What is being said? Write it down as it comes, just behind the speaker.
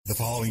The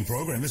following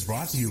program is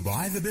brought to you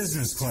by the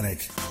Business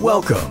Clinic.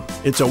 Welcome.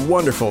 It's a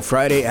wonderful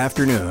Friday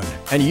afternoon,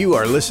 and you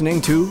are listening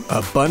to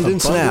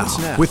Abundance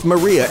Now with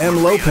Maria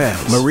M.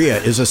 Lopez.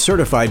 Maria is a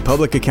certified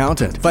public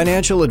accountant,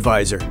 financial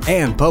advisor,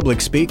 and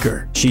public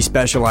speaker. She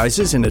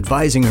specializes in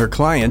advising her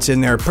clients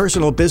in their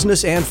personal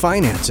business and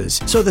finances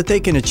so that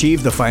they can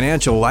achieve the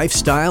financial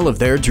lifestyle of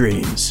their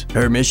dreams.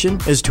 Her mission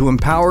is to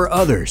empower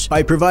others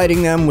by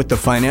providing them with the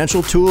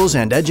financial tools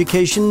and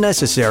education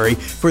necessary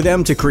for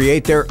them to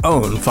create their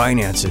own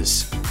finances.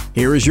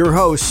 Here is your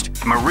host,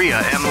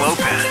 Maria M.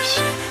 Lopez.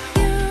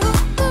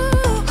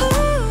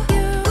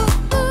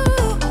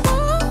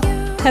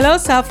 Hello,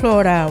 South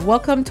Florida.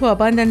 Welcome to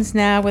Abundance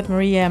Now with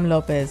Maria M.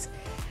 Lopez.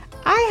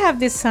 I have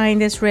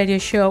designed this radio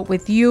show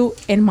with you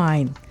in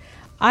mind.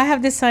 I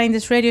have designed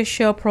this radio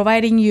show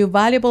providing you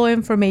valuable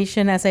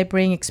information as I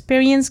bring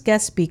experienced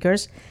guest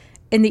speakers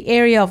in the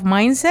area of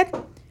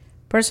mindset,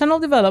 personal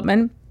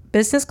development,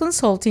 business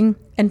consulting,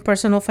 and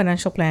personal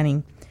financial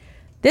planning.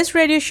 This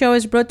radio show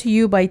is brought to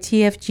you by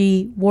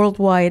TFG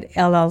Worldwide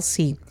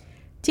LLC.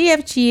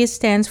 TFG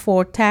stands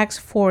for Tax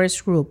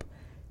Forest Group.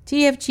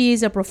 TFG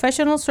is a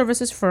professional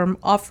services firm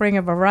offering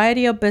a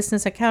variety of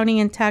business accounting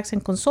and tax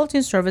and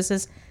consulting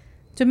services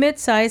to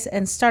mid-size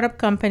and startup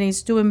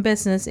companies doing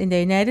business in the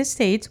United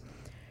States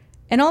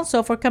and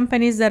also for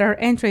companies that are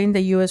entering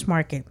the U.S.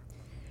 market.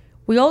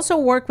 We also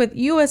work with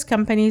U.S.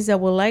 companies that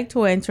would like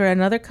to enter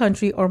another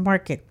country or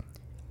market.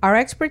 Our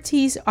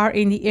expertise are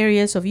in the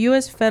areas of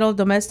U.S. federal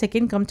domestic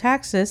income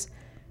taxes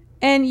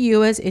and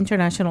U.S.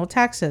 international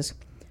taxes.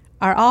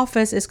 Our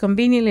office is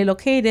conveniently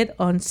located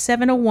on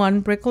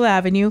 701 Brickell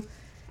Avenue,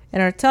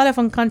 and our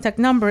telephone contact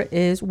number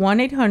is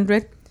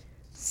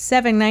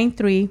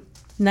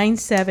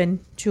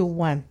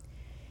 1-800-793-9721.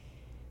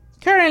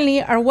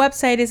 Currently, our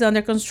website is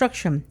under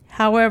construction.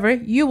 However,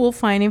 you will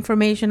find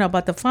information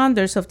about the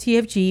founders of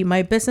TFG,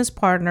 my business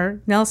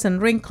partner,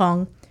 Nelson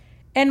Rincon,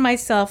 and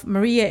myself,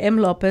 Maria M.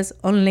 Lopez,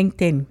 on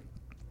LinkedIn.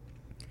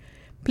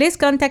 Please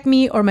contact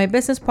me or my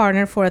business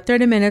partner for a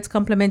 30-minute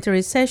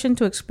complimentary session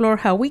to explore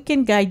how we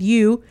can guide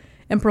you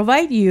and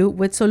provide you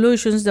with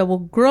solutions that will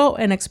grow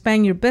and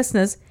expand your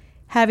business,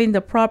 having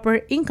the proper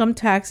income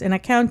tax and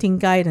accounting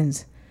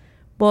guidance.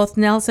 Both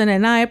Nelson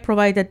and I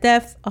provide the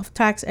depth of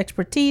tax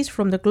expertise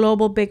from the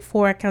global Big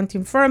Four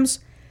accounting firms,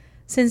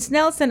 since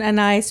Nelson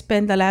and I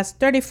spent the last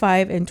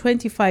 35 and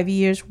 25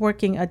 years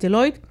working at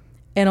Deloitte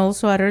and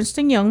also at Ernst &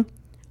 Young,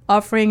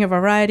 offering a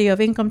variety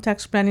of income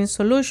tax planning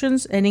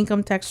solutions and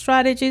income tax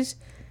strategies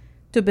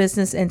to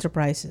business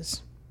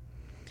enterprises.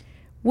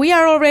 We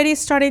are already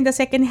starting the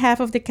second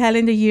half of the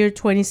calendar year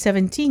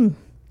 2017,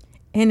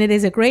 and it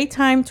is a great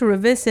time to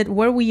revisit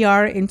where we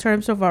are in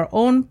terms of our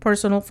own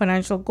personal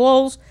financial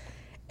goals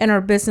and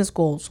our business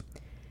goals.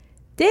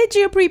 Did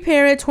you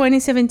prepare a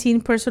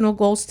 2017 personal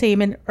goal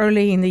statement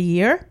early in the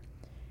year?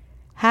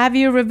 Have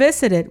you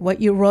revisited what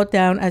you wrote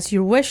down as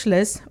your wish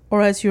list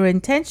or as your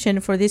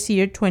intention for this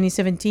year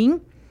 2017?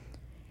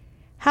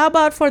 How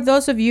about for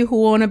those of you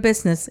who own a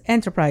business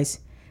enterprise?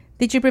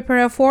 Did you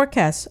prepare a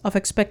forecast of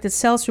expected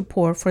sales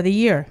report for the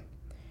year?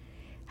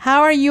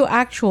 How are your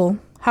actuals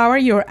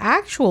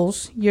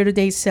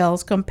year-to-date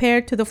sales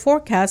compared to the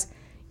forecast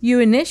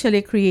you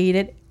initially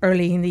created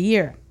early in the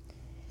year?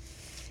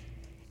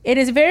 It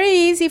is very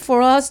easy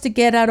for us to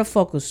get out of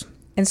focus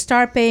and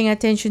start paying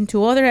attention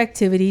to other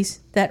activities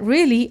that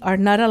really are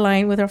not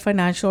aligned with our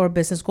financial or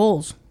business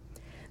goals.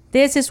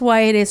 This is why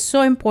it is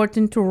so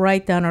important to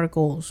write down our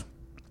goals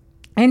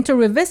and to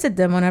revisit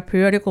them on a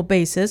periodical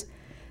basis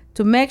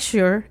to make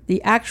sure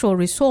the actual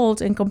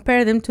results and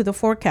compare them to the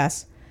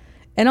forecast,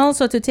 and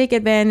also to take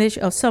advantage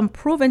of some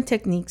proven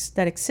techniques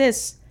that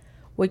exist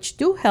which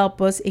do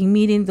help us in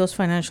meeting those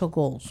financial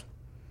goals.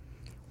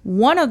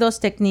 One of those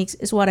techniques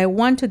is what I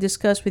want to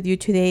discuss with you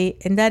today,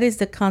 and that is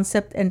the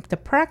concept and the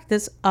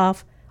practice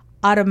of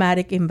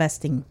automatic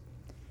investing.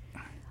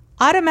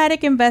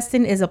 Automatic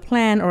investing is a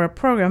plan or a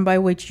program by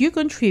which you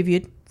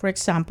contribute, for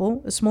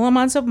example, small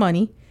amounts of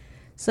money,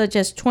 such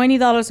as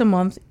 $20 a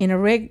month in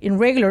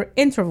regular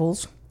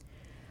intervals.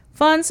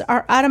 Funds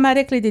are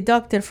automatically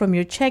deducted from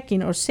your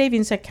checking or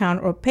savings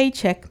account or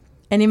paycheck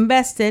and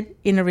invested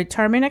in a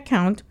retirement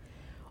account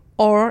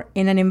or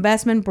in an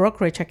investment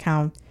brokerage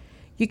account.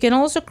 You can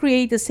also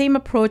create the same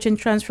approach and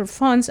transfer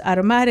funds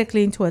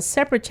automatically into a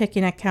separate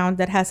checking account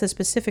that has a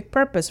specific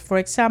purpose. For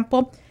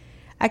example,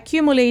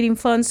 accumulating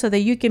funds so that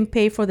you can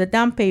pay for the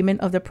down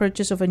payment of the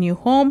purchase of a new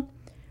home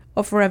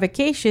or for a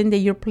vacation that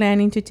you're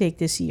planning to take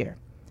this year,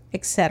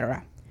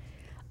 etc.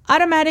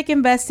 Automatic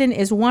investing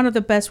is one of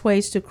the best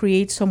ways to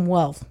create some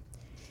wealth.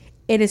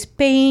 It is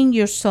paying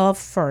yourself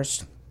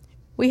first.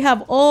 We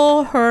have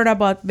all heard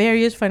about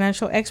various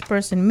financial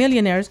experts and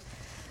millionaires,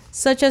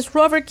 such as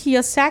Robert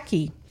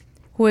Kiyosaki,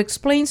 who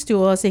explains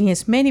to us in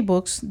his many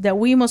books that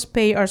we must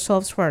pay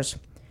ourselves first.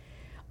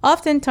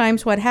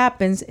 Oftentimes what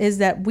happens is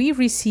that we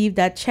receive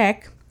that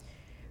check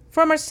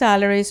from our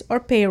salaries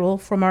or payroll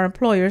from our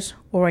employers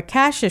or a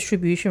cash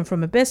distribution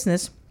from a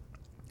business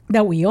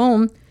that we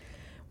own.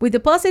 We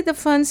deposit the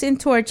funds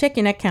into our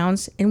checking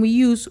accounts and we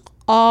use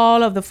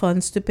all of the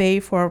funds to pay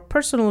for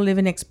personal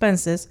living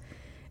expenses,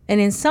 and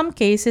in some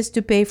cases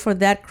to pay for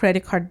that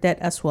credit card debt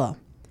as well.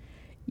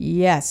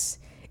 Yes,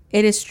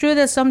 it is true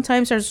that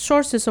sometimes our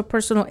sources of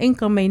personal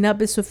income may not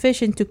be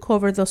sufficient to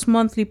cover those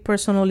monthly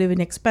personal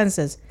living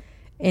expenses.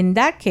 In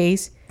that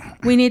case,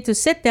 we need to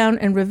sit down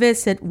and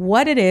revisit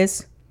what it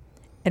is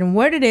and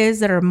where it is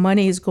that our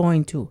money is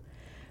going to.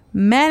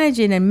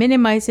 Managing and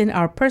minimizing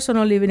our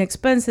personal living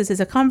expenses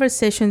is a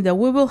conversation that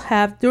we will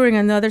have during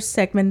another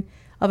segment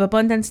of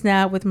Abundance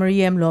Now with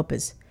Maria M.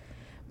 Lopez.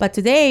 But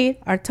today,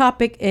 our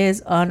topic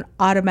is on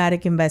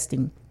automatic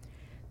investing.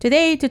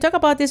 Today, to talk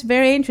about this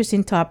very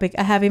interesting topic,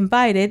 I have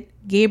invited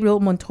Gabriel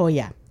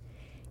Montoya.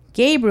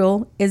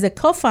 Gabriel is the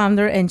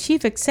co-founder and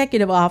chief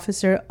executive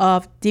officer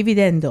of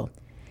Dvdendo.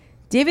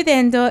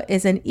 Dvdendo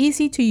is an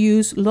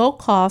easy-to-use,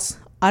 low-cost,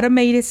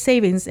 automated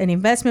savings and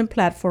investment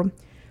platform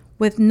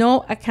with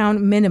no account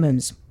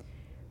minimums.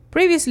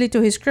 Previously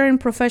to his current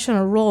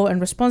professional role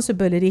and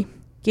responsibility,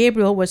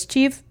 Gabriel was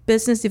Chief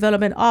Business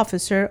Development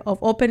Officer of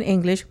Open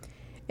English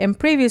and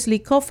previously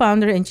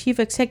co-founder and chief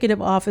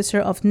executive officer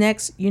of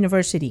Next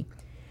University,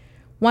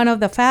 one of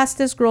the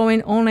fastest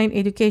growing online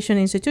education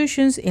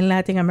institutions in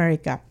Latin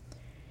America.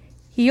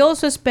 He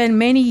also spent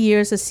many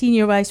years as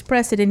senior vice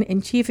president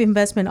and chief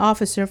investment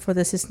officer for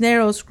the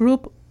Cisneros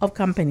Group of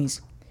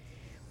companies.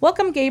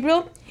 Welcome,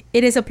 Gabriel.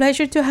 It is a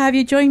pleasure to have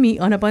you join me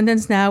on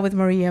Abundance Now with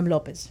Maria M.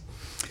 Lopez.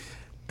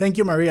 Thank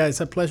you, Maria.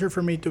 It's a pleasure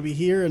for me to be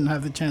here and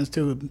have the chance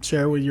to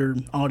share with your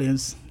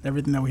audience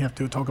everything that we have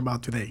to talk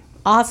about today.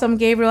 Awesome,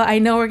 Gabriel. I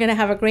know we're going to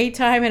have a great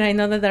time, and I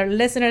know that our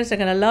listeners are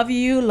going to love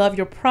you, love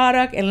your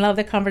product, and love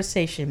the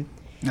conversation.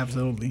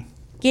 Absolutely.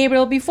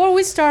 Gabriel, before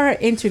we start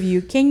our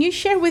interview, can you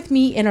share with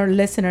me and our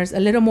listeners a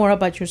little more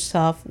about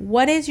yourself?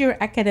 What is your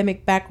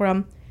academic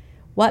background?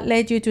 What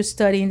led you to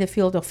study in the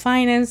field of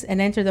finance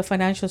and enter the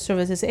financial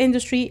services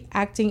industry,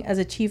 acting as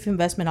a chief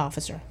investment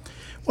officer?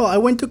 Well, I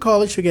went to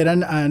college to get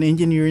an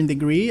engineering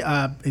degree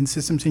in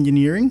systems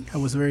engineering. I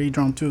was very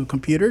drawn to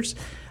computers.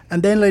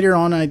 And then later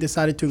on, I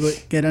decided to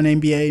get an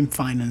MBA in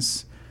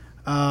finance.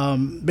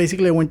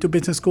 Basically, I went to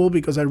business school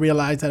because I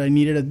realized that I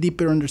needed a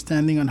deeper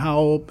understanding on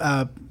how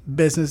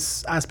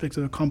business aspects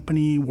of the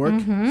company work.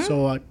 Mm-hmm.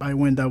 So I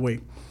went that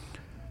way.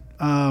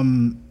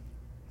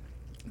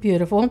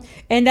 Beautiful.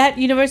 And that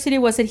university,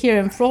 was it here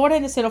in Florida,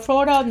 in the state of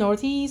Florida,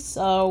 Northeast?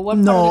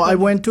 I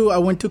went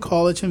to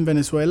college in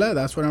Venezuela.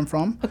 That's where I'm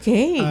from.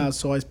 Okay.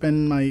 So I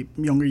spent my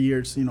younger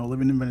years,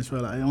 living in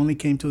Venezuela. I only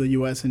came to the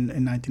U.S. in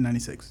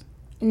 1996.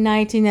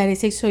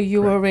 1996, so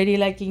you were already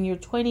like in your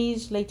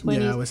 20s, late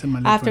 20s? Yeah, I was in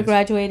my late after 20s.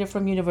 Graduated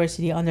from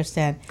university,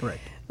 understand.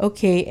 Correct.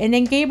 Okay, and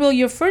then Gabriel,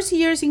 your first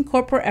years in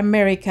corporate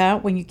America,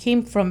 when you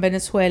came from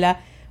Venezuela,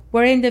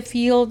 were in the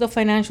field of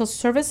financial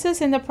services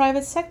in the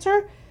private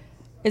sector?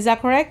 Is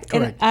that correct?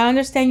 Correct. And I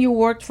understand you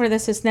worked for the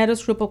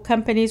Cisneros Group of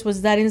companies.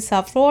 Was that in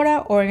South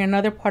Florida or in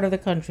another part of the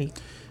country?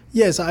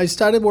 Yes, I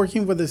started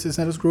working with the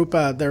Cisneros Group.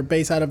 They're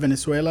based out of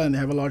Venezuela, and they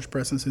have a large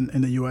presence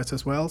in the U.S.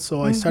 as well.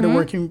 So I started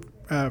working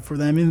for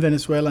them in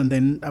Venezuela, and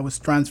then I was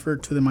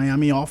transferred to the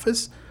Miami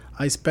office.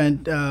 I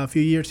spent a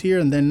few years here,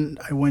 and then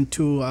I went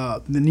to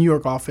the New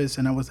York office,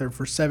 and I was there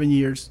for 7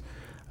 years,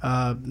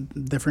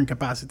 different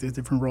capacities,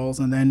 different roles.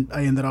 And then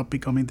I ended up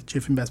becoming the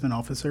chief investment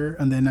officer,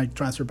 and then I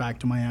transferred back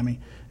to Miami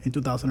in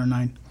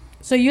 2009.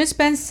 So you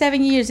spent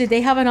 7 years. Did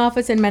they have an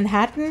office in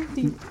Manhattan?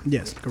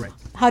 Yes, correct.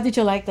 How did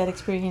you like that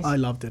experience? I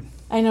loved it.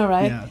 I know,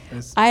 right? Yeah,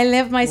 I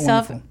lived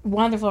myself,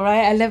 wonderful,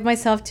 right? I lived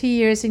myself 2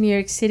 years in New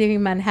York City,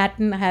 in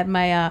Manhattan. I had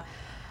not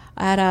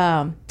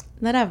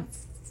a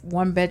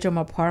one-bedroom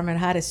apartment, I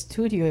had a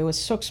studio. It was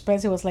so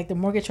expensive. It was like the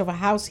mortgage of a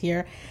house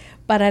here.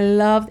 But I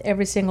loved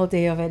every single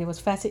day of it. It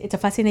was it's a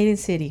fascinating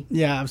city.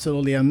 Yeah,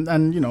 absolutely. And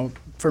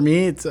for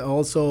me, it's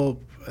also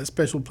a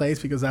special place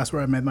because that's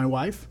where I met my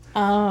wife.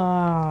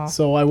 Oh.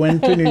 So I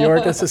went to New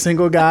York as a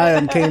single guy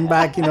and came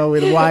back,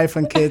 with a wife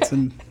and kids.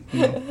 And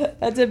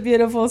That's a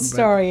beautiful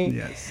story. But,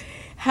 yes.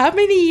 How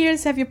many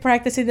years have you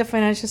practiced in the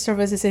financial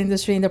services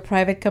industry in the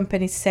private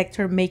company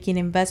sector, making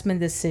investment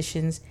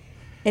decisions?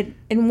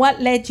 And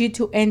what led you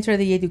to enter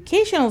the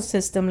educational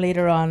system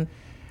later on?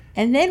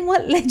 And then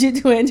what led you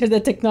to enter the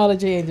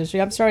technology industry?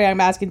 I'm sorry,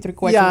 I'm asking 3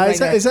 questions.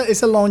 Yeah,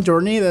 it's a long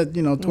journey that,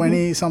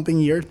 20 something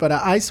years. But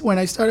when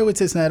I started with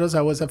Cisneros,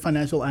 I was a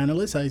financial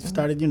analyst. I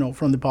started,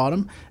 from the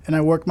bottom, and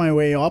I worked my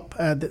way up,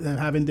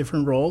 having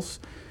different roles.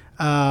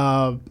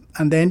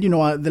 And then,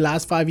 the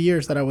last 5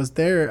 years that I was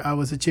there, I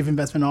was a chief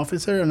investment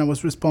officer, and I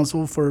was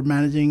responsible for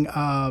managing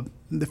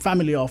the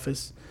family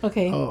office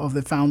of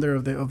the founder,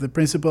 of the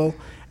principal.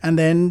 And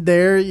then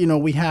there,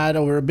 we had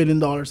over $1 billion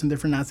in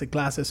different asset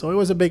classes. So it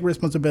was a big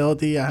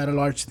responsibility. I had a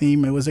large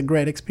team. It was a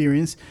great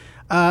experience.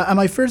 And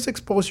my first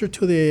exposure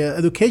to the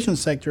education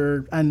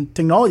sector and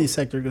technology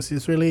sector, because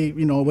it's really,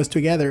 was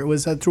together, it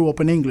was through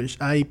Open English.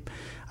 I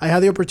had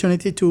the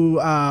opportunity to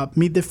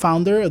meet the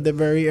founder at the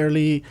very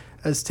early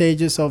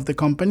stages of the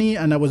company,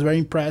 and I was very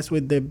impressed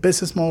with the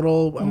business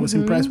model. I was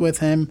impressed with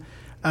him.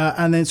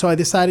 And then so I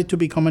decided to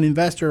become an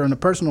investor on a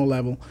personal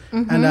level.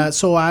 And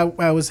so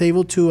I was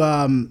able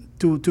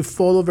to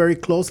follow very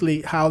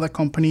closely how the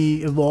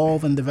company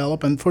evolved and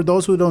developed. And for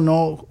those who don't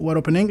know what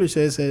Open English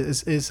is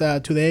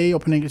today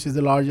Open English is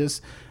the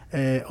largest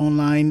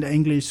online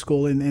English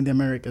school in the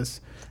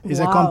Americas. It's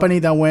a company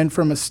that went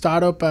from a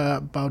startup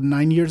about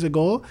 9 years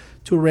ago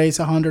to raise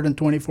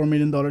 $124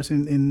 million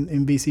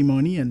in VC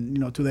money.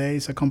 And, today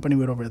it's a company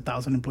with over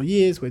 1,000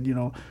 employees with,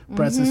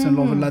 presence in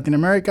all over Latin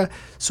America.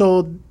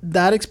 So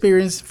that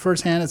experience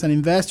firsthand as an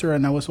investor,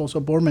 and I was also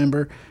a board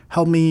member,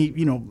 helped me,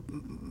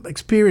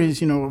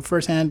 experience,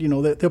 firsthand,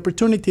 the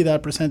opportunity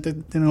that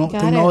presented,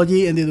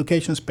 technology in the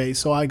education space.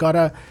 So I got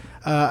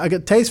a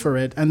taste for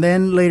it. And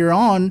then later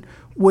on,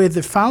 with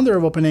the founder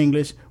of Open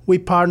English, we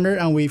partnered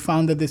and we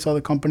founded this other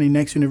company,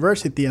 Next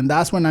University, and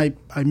that's when I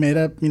made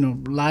a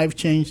life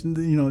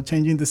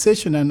changing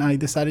decision, and I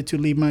decided to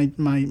leave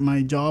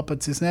my job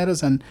at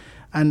Cisneros and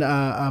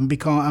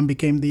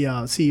became the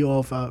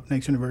CEO of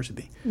Next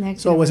University.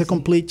 So it was a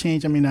complete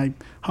change. I mean, I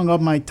hung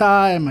up my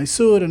tie and my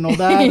suit and all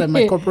that, and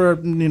my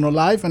corporate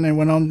life, and I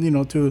went on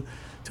to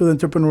the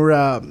entrepreneur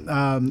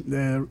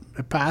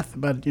path,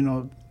 but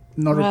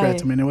no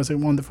regrets. I mean, it was a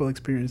wonderful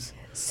experience.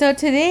 So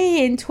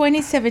today in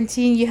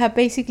 2017, you have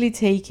basically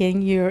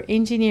taken your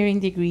engineering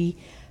degree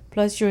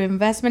plus your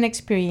investment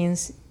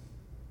experience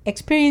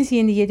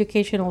in the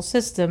educational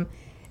system,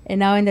 and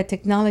now in the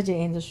technology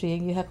industry,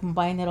 and you have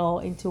combined it all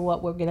into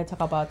what we're going to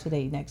talk about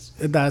today next.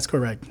 That's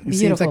correct. It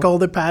seems like all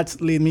the paths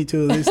lead me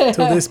to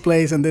this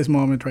place and this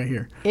moment right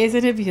here.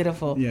 Isn't it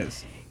beautiful?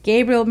 Yes.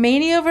 Gabriel,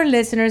 many of our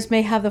listeners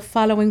may have the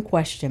following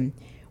question.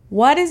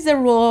 What is the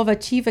role of a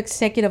chief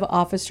executive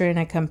officer in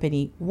a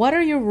company? What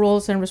are your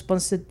roles and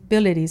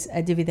responsibilities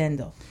at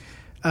Dvdendo?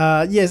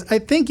 Yes, I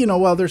think,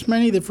 there's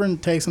many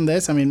different takes on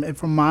this. I mean,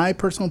 from my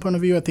personal point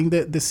of view, I think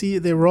that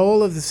the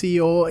role of the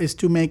CEO is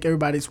to make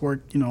everybody's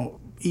work,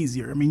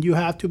 easier. I mean, you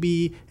have to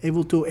be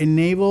able to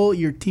enable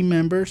your team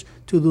members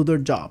to do their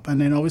job.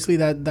 And then obviously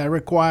that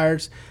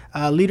requires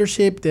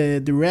leadership,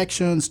 the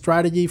direction,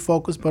 strategy,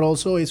 focus, but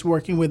also is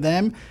working with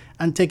them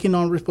and taking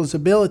on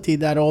responsibility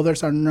that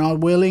others are not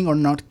willing or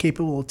not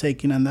capable of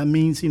taking. And that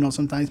means,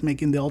 sometimes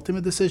making the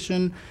ultimate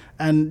decision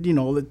and,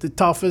 the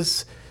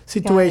toughest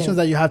situations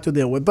that you have to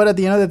deal with. But at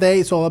the end of the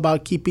day, it's all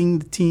about keeping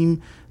the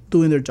team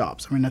doing their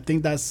jobs. I mean, I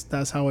think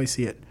that's how I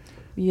see it.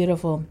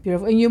 Beautiful.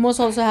 And you must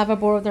also have a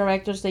board of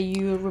directors that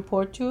you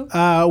report to?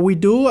 We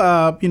do.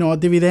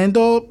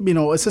 Dvdendo,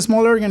 it's a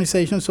smaller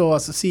organization. So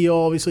as a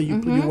CEO, obviously,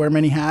 you wear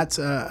many hats.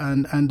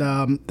 And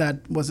that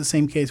was the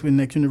same case with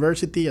Next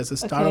University. As a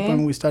startup,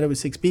 when we started with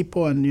 6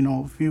 people. And,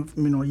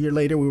 a year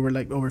later, we were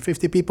like over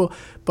 50 people.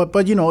 But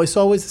it's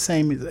always the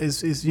same.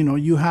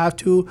 You have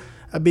to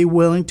be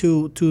willing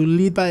to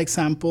lead by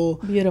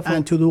example. Beautiful.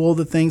 And to do all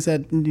the things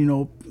that,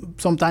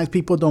 sometimes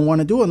people don't want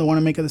to do and don't want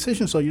to make a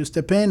decision. So you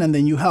step in and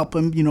then you help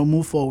them,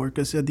 move forward.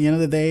 Because at the end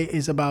of the day,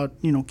 it's about,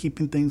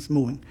 keeping things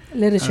moving.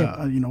 Leadership.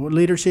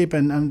 Leadership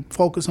and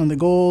focus on the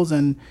goals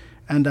and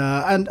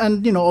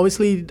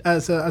obviously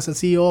as a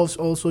CEO,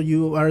 also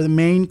you are the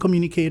main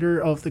communicator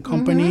of the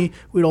company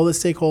with all the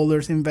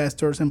stakeholders,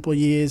 investors,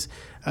 employees,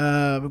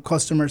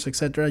 customers,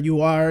 etc. You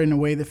are in a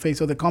way the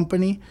face of the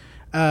company.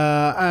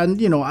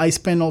 I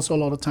spend also a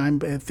lot of time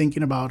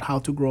thinking about how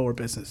to grow our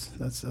business.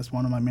 That's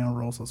one of my main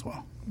roles as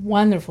well.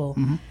 Wonderful.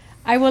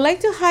 I would like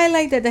to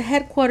highlight that the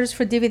headquarters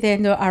for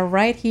Dvdendo are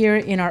right here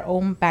in our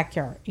own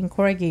backyard in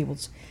Coral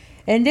Gables.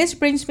 And this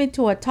brings me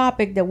to a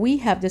topic that we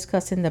have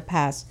discussed in the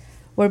past,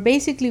 where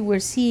basically we're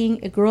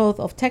seeing a growth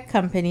of tech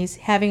companies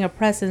having a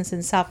presence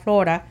in South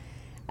Florida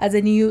as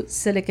a new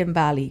Silicon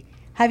Valley.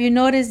 Have you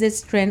noticed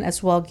this trend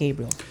as well,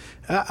 Gabriel?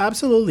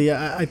 Absolutely.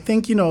 I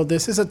think,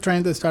 this is a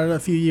trend that started a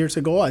few years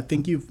ago. I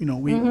think,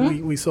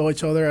 we saw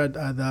each other at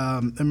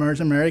Emerge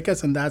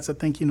Americas, and that's, I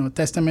think, a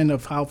testament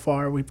of how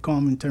far we've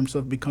come in terms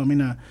of becoming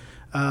a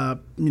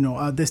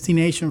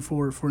destination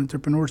for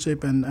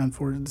entrepreneurship and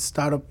for the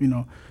startup,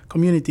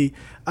 community.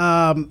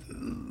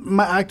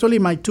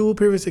 My 2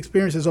 previous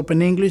experiences,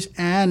 Open English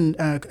and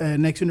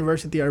Next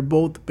University, are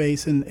both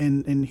based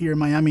in here in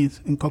Miami,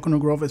 in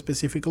Coconut Grove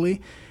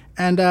specifically.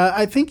 And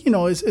I think,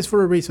 it's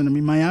for a reason. I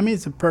mean, Miami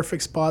is a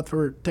perfect spot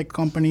for tech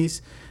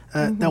companies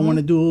that want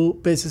to do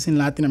business in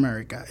Latin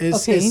America.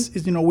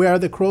 We are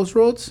the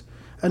crossroads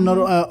and not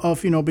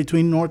of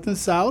between north and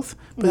south,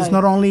 but it's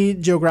not only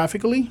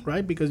geographically,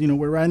 right? Because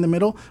we're right in the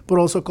middle, but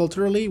also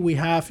culturally. We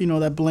have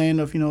that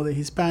blend of the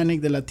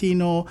Hispanic, the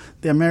Latino,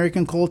 the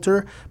American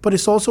culture, but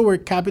it's also where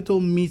capital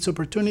meets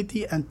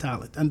opportunity and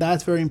talent, and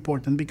that's very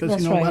important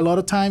because a lot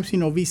of times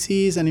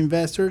VCs and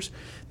investors,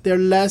 they're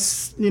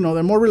less,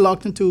 they're more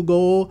reluctant to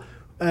go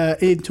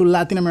into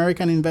Latin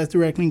America and invest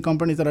directly in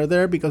companies that are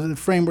there because of the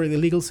framework, the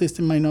legal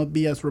system might not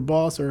be as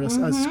robust or as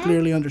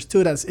clearly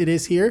understood as it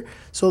is here.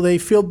 So they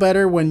feel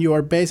better when you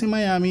are based in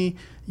Miami,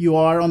 You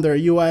are under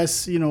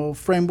U.S.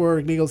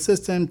 Framework, legal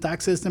system,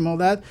 tax system, all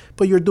that,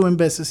 but you're doing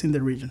business in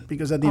the region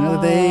because at the end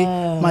of the day,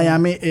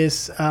 Miami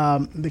is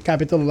the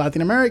capital of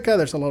Latin America.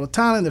 There's a lot of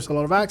talent, there's a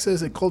lot of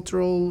access,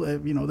 cultural.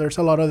 There's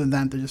a lot of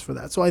advantages for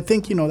that. So I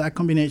think that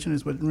combination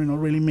is what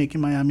really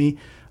making Miami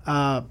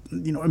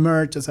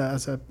emerge as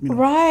a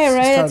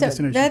right.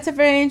 That's a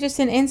very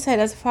interesting insight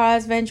as far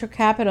as venture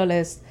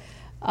capitalists.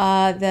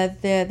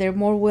 That they're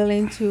more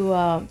willing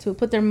to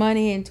put their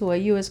money into a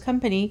U.S.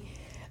 company,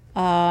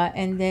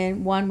 and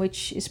then one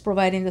which is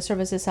providing the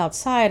services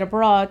outside,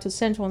 abroad, to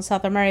Central and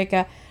South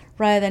America,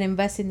 rather than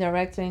investing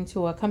directly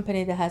into a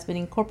company that has been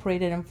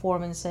incorporated and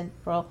formed in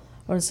Central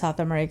or in South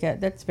America.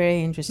 That's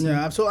very interesting.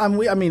 Yeah,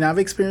 absolutely. I've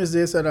experienced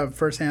this at a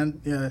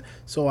firsthand,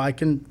 so I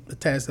can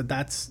attest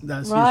that's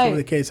usually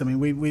the case.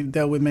 We've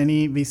dealt with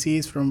many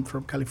VCs from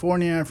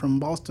California, from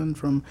Boston,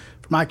 from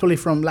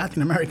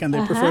Latin America, and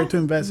they prefer to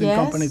invest in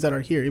companies that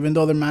are here, even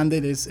though their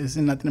mandate is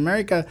in Latin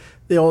America.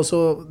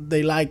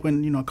 They like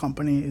when a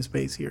company is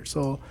based here.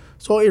 So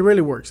it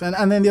really works.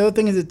 And then the other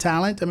thing is the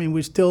talent.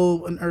 We're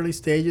still in early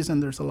stages,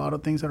 and there's a lot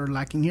of things that are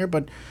lacking here,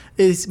 but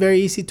it's very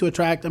easy to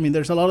attract.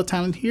 There's a lot of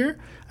talent here,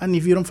 and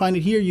if you don't find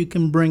it here, you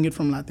can bring it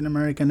from Latin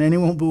America, and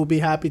anyone will be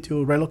happy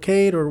to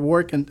relocate or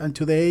work. And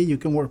today you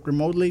can work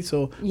remotely.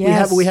 So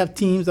we have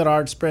teams that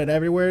are spread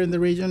everywhere in the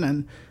region,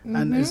 and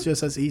it's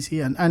just as easy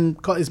and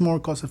it's more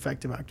cost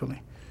effective actually.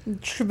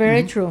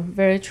 Very true.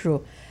 Very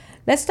true.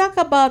 Let's talk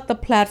about the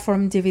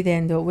platform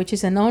Dvdendo, which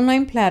is an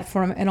online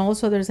platform, and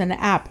also there's an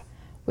app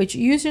which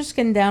users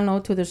can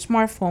download to their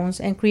smartphones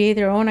and create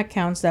their own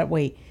accounts that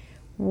way.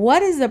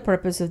 What is the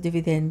purpose of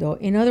Dvdendo?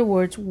 In other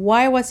words,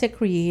 why was it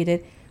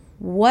created?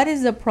 What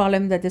is the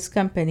problem that this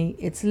company,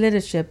 its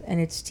leadership, and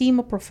its team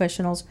of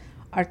professionals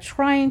are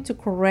trying to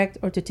correct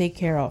or to take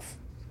care of?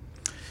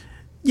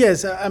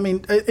 Yes,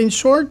 in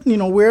short,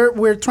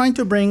 we're trying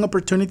to bring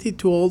opportunity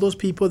to all those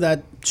people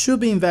that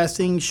should be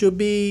investing,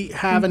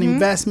 have an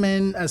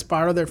investment as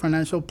part of their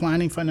financial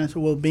planning,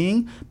 financial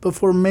well-being, but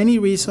for many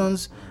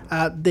reasons,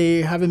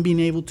 they haven't been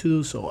able to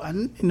do so.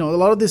 And, a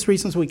lot of these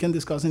reasons we can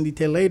discuss in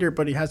detail later,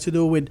 but it has to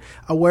do with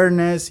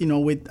awareness,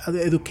 with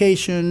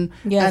education,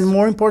 and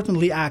more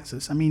importantly,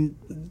 access.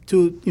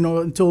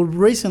 Until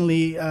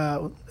recently,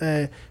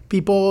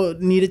 people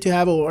needed to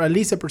have, or at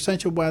least a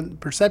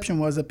perception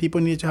was that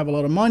people needed to have a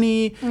lot of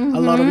money, a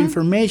lot of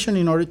information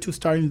in order to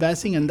start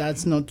investing, and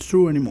that's not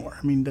true anymore.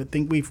 I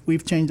think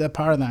we've changed that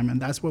paradigm, and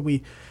that's what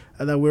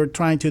we're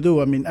trying to do.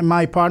 And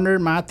my partner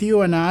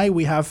Matthew and I,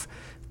 we have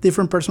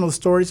different personal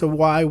stories of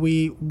why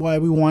we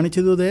wanted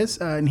to do this.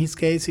 In his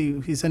case,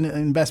 he's an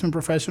investment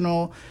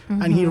professional,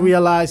 and he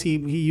realized he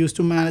used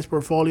to manage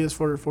portfolios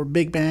for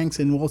big banks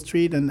in Wall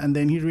Street, and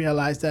then he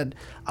realized that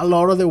a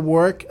lot of the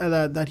work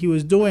that he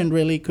was doing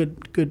really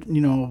could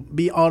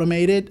be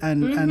automated,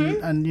 and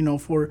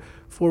for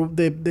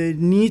the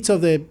needs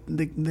of the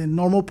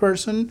normal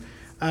person.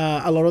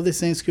 A lot of these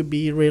things could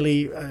be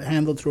really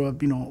handled through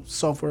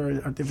software,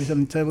 artificial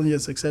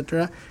intelligence,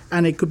 etc.,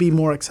 and it could be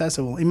more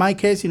accessible. In my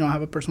case, I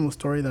have a personal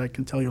story that I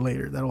can tell you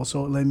later that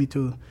also led me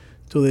to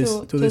this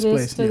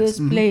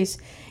place.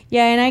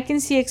 Yeah, and I can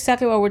see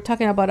exactly what we're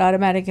talking about,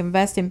 automatic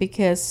investing,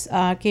 because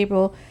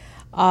Gabriel,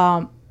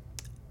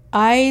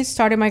 I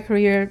started my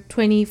career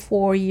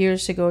 25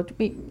 years ago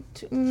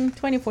in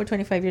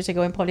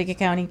public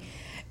accounting,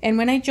 and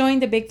when I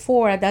joined the Big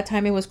Four, at that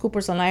time it was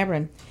Coopers &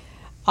 Lybrand.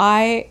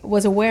 I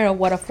was aware of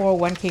what a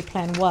 401k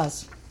plan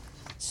was.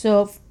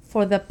 So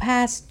for the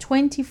past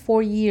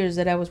 24 years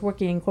that I was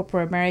working in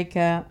corporate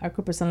America, at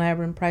Coopers &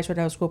 Lybrand,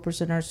 PricewaterhouseCoopers,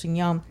 and Ernst &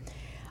 Young,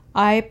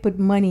 I put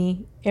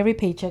money, every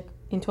paycheck,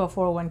 into a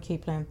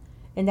 401k plan.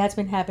 And that's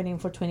been happening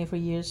for 24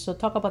 years. So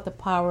talk about the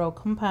power of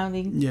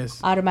compounding,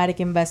 automatic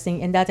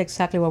investing, and that's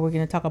exactly what we're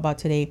going to talk about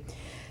today.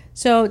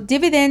 So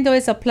Dvdendo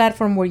is a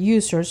platform where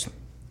users,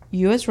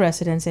 U.S.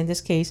 residents in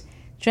this case,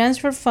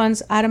 transfer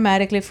funds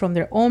automatically from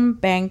their own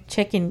bank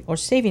checking or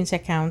savings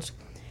accounts,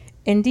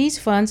 and these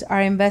funds are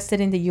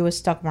invested in the U.S.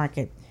 stock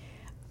market.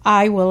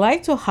 I would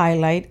like to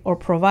highlight or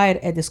provide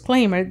a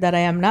disclaimer that I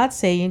am not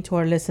saying to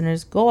our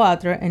listeners, go out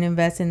there and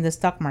invest in the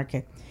stock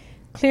market.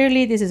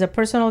 Clearly, this is a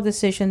personal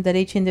decision that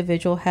each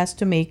individual has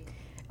to make,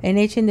 and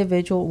each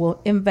individual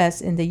will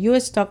invest in the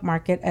U.S. stock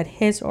market at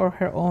his or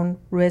her own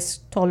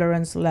risk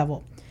tolerance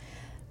level.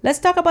 Let's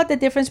talk about the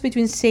difference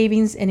between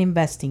savings and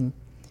investing.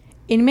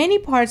 In many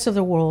parts of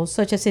the world,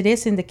 such as it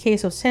is in the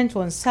case of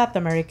Central and South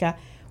America,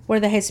 where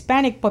the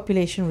Hispanic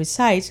population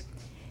resides,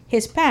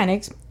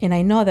 Hispanics, and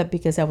I know that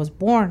because I was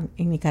born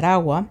in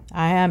Nicaragua,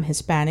 I am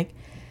Hispanic,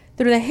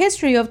 through the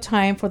history of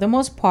time, for the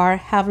most part,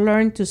 have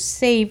learned to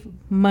save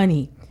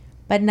money,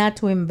 but not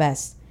to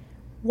invest.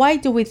 Why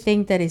do we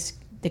think that is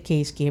the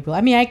case, Gabriel?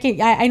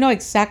 I know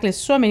exactly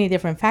so many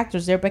different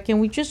factors there, but can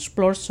we just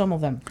explore some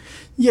of them?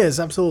 Yes,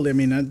 absolutely.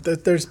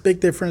 There's big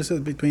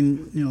differences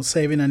between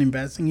saving and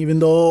investing, even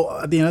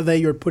though at the end of the day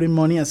you're putting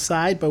money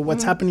aside, but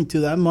what's happening to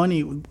that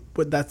money,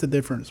 that's the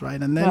difference,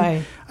 right? And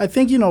then I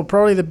think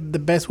probably the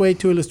best way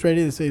to illustrate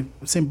it is a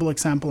simple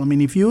example.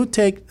 If you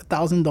take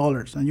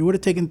 $1,000 and you would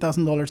have taken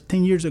 $1,000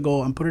 10 years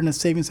ago and put it in a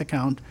savings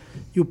account,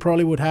 you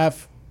probably would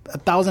have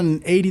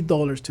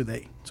 $1,080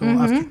 today. So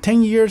after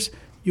 10 years,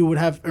 you would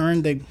have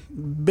earned a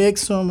big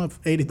sum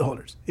of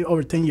 $80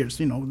 over 10 years.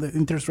 You know, the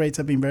interest rates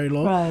have been very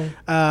low.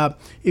 Right.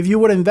 If you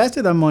would have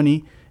invested that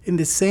money in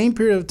the same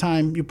period of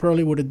time, you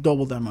probably would have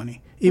doubled that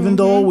money. Even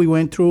though we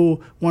went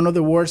through one of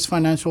the worst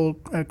financial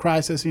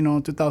crises, you know,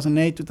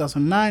 2008,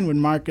 2009, when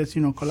markets,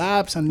 you know,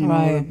 collapsed and, you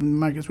know,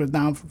 markets were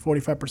down for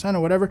 45% or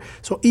whatever.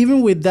 So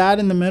even with that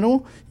in the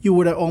middle, you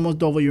would have almost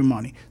doubled your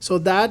money. So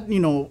that, you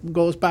know,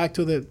 goes back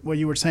to what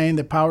you were saying,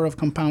 the power of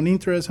compound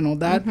interest and all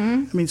that.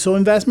 I mean, so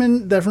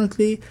investment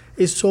definitely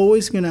is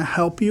always going to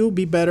help you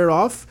be better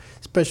off,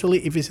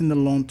 especially if it's in the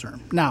long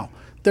term. Now,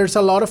 there's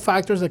a lot of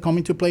factors that come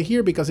into play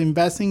here, because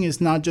investing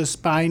is not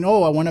just buying,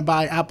 I want to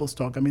buy Apple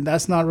stock. I mean,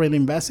 that's not really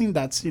investing.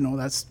 That's, you know,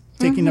 that's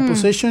taking a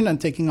position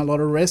and taking a lot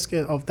of risk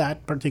of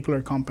that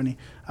particular company.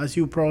 As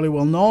you probably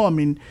will know, I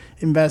mean,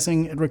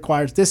 investing, it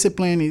requires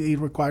discipline. It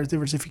requires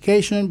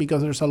diversification,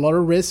 because there's a lot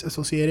of risk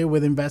associated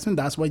with investment.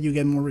 That's why you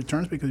get more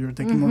returns, because you're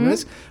taking more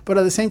risk. But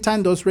at the same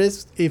time, those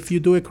risks, if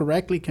you do it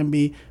correctly, can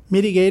be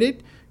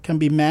mitigated, can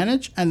be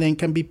managed, and then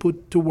can be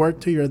put to work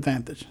to your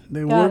advantage.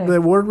 The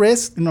word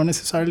risk not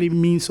necessarily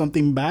means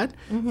something bad.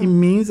 It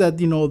means that,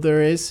 you know,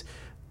 there is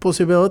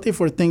possibility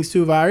for things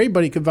to vary,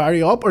 but it could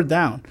vary up or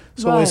down.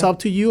 So it's up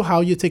to you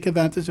how you take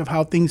advantage of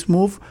how things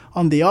move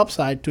on the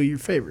upside to your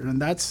favor. And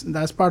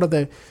that's part of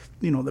the,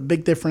 you know, the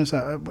big difference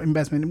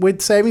investment.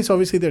 With savings,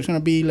 obviously, there's going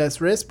to be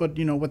less risk, but,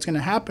 you know, what's going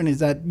to happen is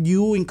that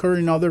you incur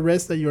in other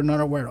risks that you're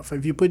not aware of.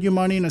 If you put your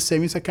money in a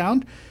savings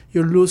account,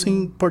 you're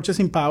losing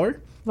purchasing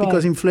power.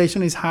 Because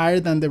inflation is higher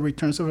than the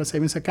returns of a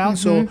savings account.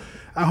 So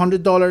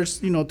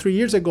 $100, you know, 3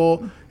 years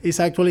ago is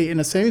actually in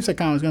a savings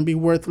account is going to be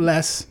worth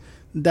less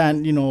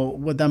than, you know,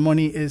 what that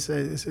money is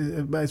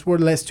worth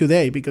less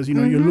today, because, you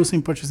know, you're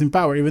losing purchasing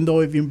power. Even though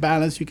if you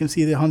balance, you can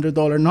see the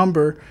 $100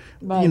 number,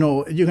 you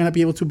know, you're going to be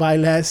able to buy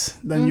less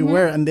than you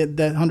were, and that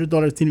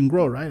 $100 didn't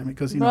grow, right?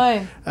 Because, you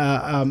know,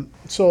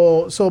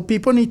 so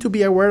people need to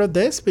be aware of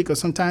this, because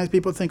sometimes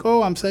people think,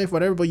 I'm safe,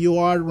 whatever, but you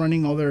are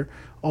running other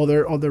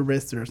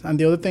risks. And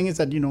the other thing is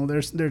that, you know,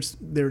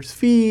 there's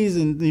fees,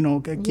 and, you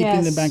know,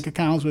 keeping the bank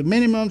accounts with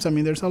minimums. I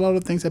mean, there's a lot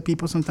of things that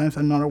people sometimes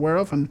are not aware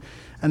of, and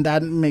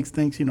that makes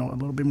things, you know, a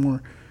little bit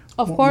more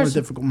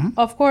difficult.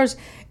 Of course.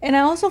 And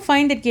I also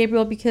find it,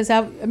 Gabriel, because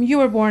I mean, you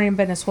were born in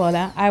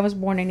Venezuela. I was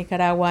born in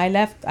Nicaragua.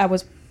 I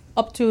was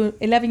up to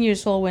 11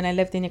 years old when I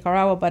lived in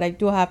Nicaragua, but I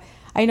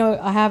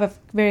have a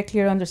very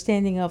clear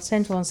understanding of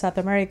Central and South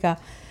America.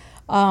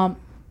 There are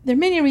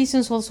many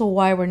reasons also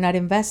why we're not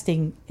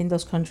investing in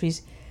those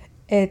countries.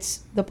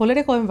 It's the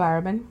political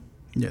environment,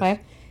 right?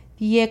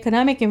 The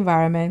economic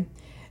environment.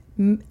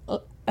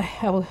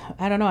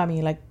 I don't know. I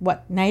mean, like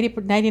what,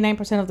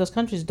 99% of those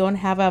countries don't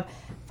have a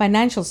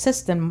financial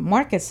system,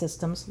 market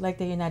systems like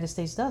the United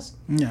States does.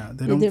 Yeah,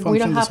 they don't function we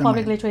don't the have same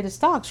publicly way. traded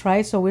stocks,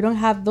 right? So we don't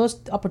have those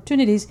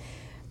opportunities.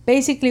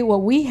 Basically,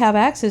 what we have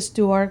access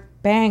to are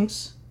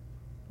banks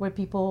where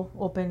people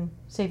open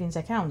savings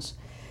accounts.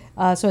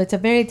 So it's a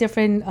very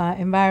different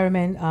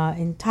environment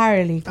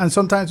entirely. And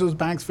sometimes those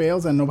banks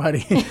fails, and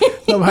nobody's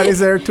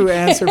there to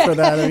answer for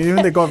that. I mean,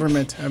 even the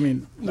government. I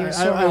mean,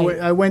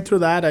 I went through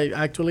that. I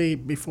actually,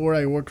 before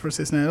I worked for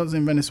Cisneros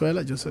in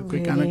Venezuela, just a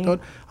quick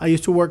anecdote, I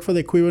used to work for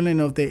the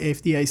equivalent of the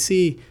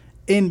FDIC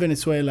in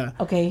Venezuela.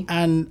 Okay.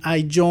 And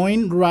I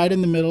joined right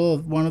in the middle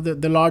of one of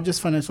the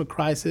largest financial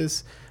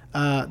crises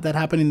that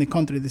happened in the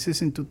country. This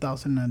is in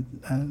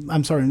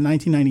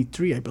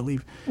 1993, I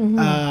believe.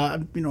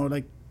 You know,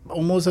 like,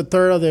 almost a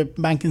third of the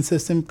banking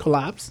system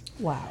collapsed.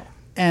 Wow.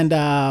 And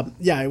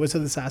it was a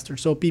disaster.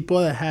 So people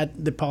that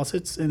had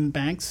deposits in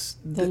banks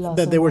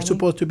that they were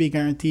supposed to be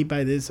guaranteed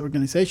by this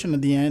organization,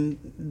 at the end,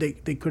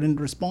 they couldn't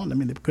respond. I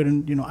mean, they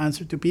couldn't, you know,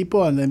 answer to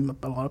people. And then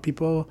a lot of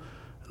people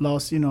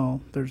lost, you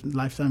know, their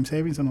lifetime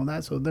savings and all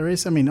that. So there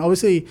is, I mean,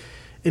 obviously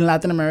in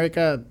Latin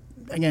America,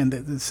 again,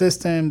 the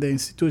system, the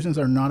institutions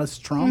are not as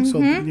strong. So,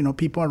 you know,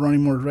 people are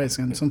running more risk.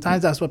 And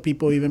sometimes that's what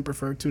people even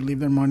prefer, to leave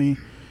their money,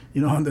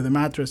 you know, under the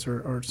mattress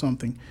or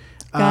something.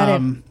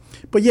 Got it.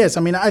 But yes,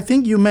 I mean, I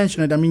think you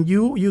mentioned it. I mean,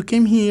 you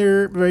came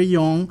here very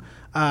young.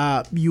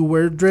 You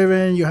were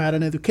driven. You had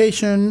an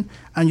education,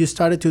 and you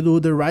started to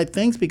do the right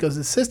things because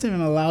the system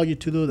allowed you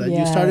to do that. Yes.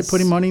 You started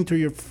putting money into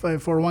your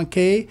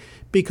 401k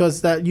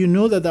because that you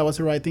knew that was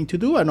the right thing to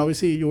do, and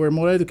obviously you were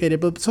more educated.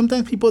 But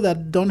sometimes people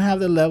that don't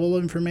have the level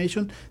of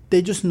information,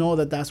 they just know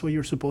that that's what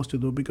you're supposed to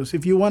do, because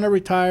if you want to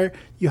retire,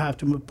 you have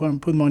to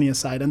put money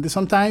aside. And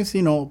sometimes,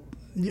 you know,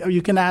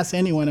 you can ask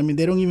anyone. I mean,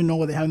 they don't even know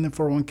what they have in their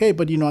 401k.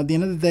 But, you know, at the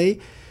end of the day,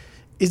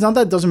 it's not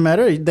that it doesn't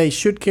matter. They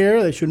should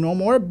care. They should know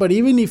more. But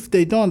even if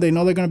they don't, they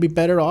know they're going to be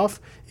better off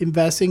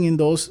investing in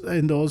those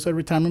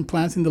retirement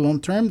plans in the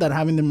long term than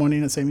having the money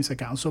in a savings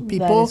account. So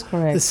people,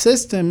 the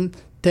system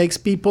takes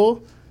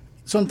people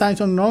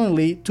sometimes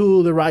unknowingly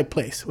to the right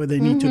place where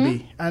they need to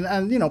be.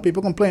 And you know,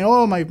 people complain,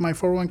 oh, my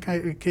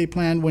 401k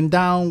plan went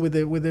down with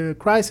the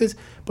crisis.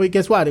 But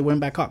guess what? It went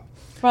back up.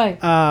 Right.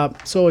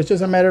 So it's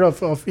just a matter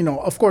of you know,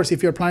 of course,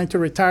 if you're planning to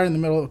retire in the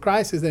middle of a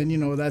crisis, then, you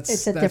know,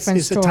 it's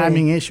a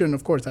timing issue. And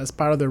of course, that's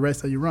part of the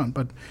risk that you run.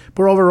 But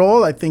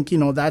overall, I think, you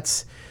know,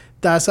 that's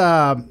that's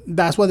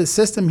why the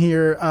system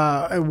here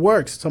it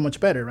works so much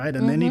better, right?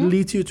 And then it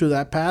leads you to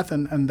that path,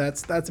 and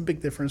that's a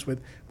big difference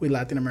with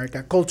Latin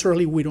America.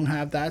 Culturally, we don't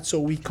have that, so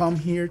we come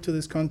here to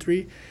this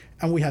country,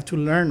 and we have to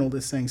learn all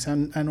these things.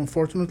 And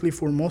unfortunately,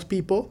 for most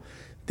people,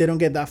 they don't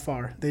get that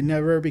far. They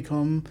never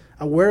become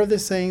aware of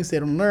these things. They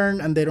don't learn,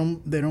 and they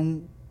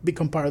don't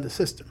become part of the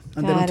system,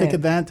 and they don't take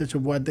advantage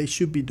of what they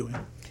should be doing.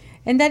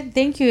 And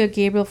thank you,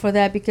 Gabriel, for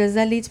that, because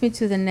that leads me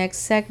to the next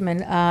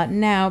segment.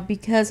 Now,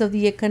 because of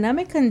the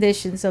economic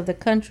conditions of the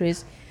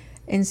countries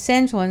in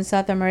Central and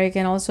South America,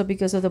 and also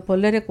because of the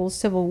political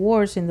civil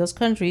wars in those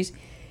countries,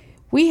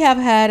 we have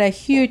had a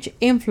huge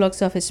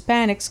influx of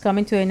Hispanics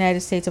coming to the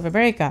United States of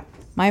America,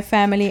 my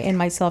family and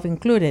myself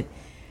included.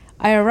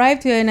 I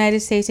arrived to the United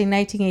States in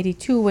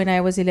 1982 when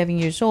I was 11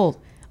 years old.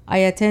 I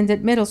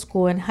attended middle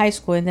school and high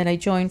school, and then I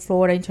joined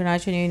Florida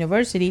International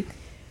University,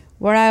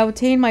 where I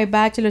obtained my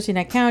bachelor's in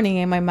accounting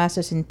and my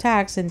master's in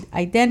tax, and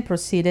I then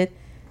proceeded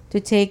to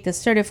take the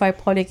Certified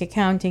Public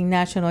Accounting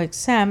National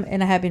Exam,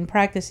 and I have been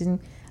practicing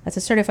as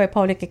a Certified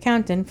Public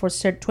Accountant for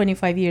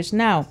 25 years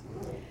now.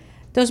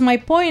 Thus, my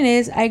point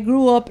is, I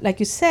grew up, like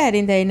you said,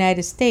 in the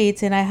United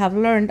States, and I have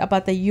learned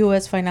about the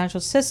U.S. financial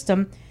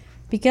system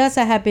because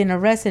I have been a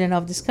resident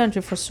of this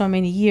country for so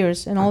many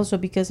years, and also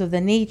because of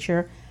the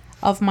nature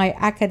of my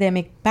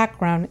academic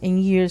background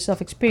and years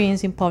of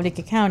experience in public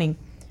accounting.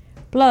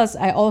 Plus,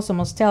 I also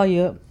must tell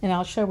you, and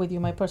I'll share with you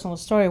my personal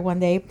story one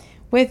day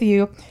with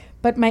you,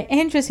 but my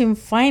interest in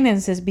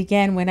finances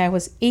began when I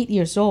was 8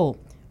 years old.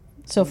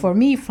 So for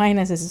me,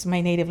 finances is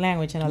my native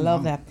language, and I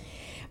love that.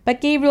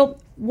 But Gabriel,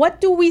 what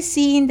do we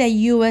see in the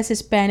U.S.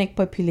 Hispanic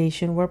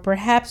population where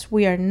perhaps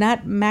we are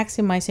not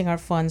maximizing our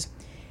funds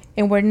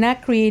and we're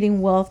not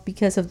creating wealth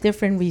because of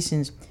different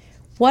reasons?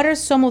 What are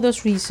some of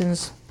those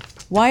reasons?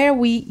 Why are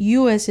we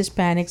U.S.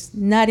 Hispanics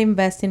not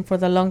investing for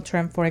the long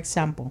term, for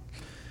example?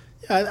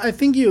 I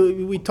think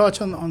we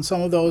touched on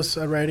some of those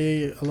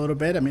already a little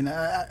bit. I mean,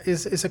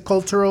 it's a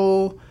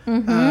cultural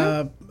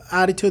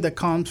attitude that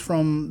comes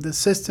from the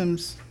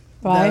systems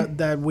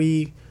that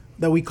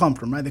we come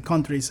from, right? The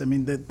countries. I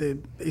mean,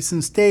 it's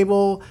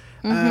unstable.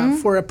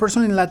 For a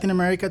person in Latin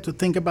America to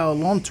think about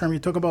long term, you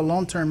talk about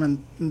long term,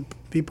 and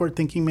people are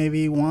thinking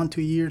maybe 1,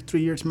 2 years,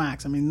 3 years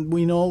max. I mean,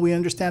 we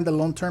understand that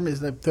long term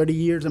is like 30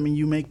 years. I mean,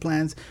 you make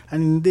plans,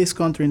 and in this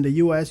country, in the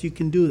U.S., you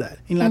can do that.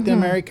 In Latin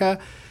America,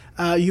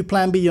 you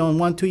plan beyond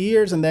 1, 2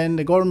 years, and then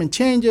the government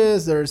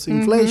changes. There's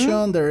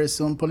inflation. There is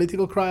some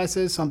political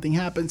crisis. Something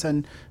happens,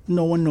 and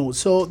no one knows.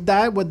 So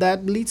what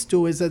that leads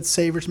to is that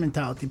savers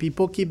mentality.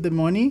 People keep the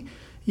money,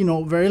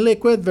 very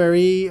liquid,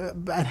 very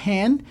at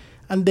hand,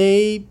 and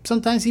they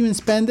sometimes even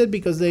spend it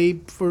because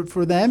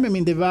for them, I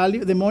mean,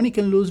 the money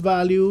can lose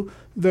value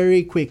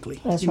very quickly.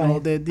 That's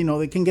right.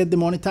 They can get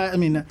demonetized. I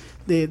mean,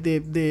 the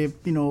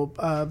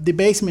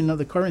debasement of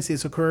the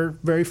currencies occur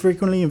very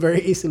frequently and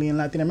very easily in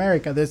Latin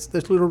America. There's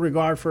little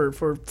regard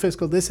for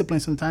fiscal discipline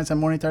sometimes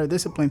and monetary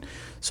discipline.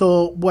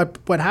 So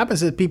what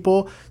happens is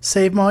people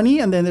save money,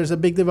 and then there's a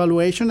big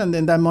devaluation, and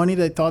then that money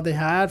they thought they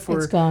had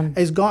it's gone.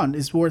 It's gone.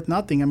 It's worth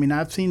nothing. I mean,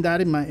 I've seen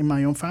that in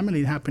my own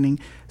family happening.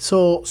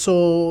 So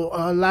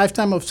a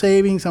lifetime of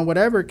savings and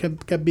whatever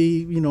can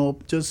be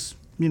just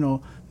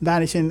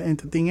vanishing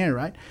into thin air,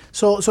 right?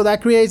 So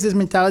that creates this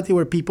mentality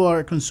where people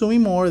are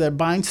consuming more. They're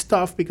buying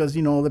stuff because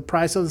the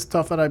price of the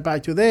stuff that I buy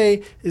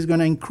today is going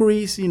to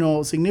increase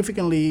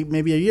significantly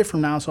maybe a year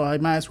from now. So I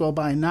might as well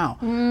buy it now,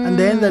 and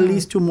then that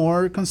leads to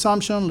more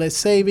consumption, less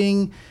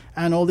saving,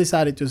 and all these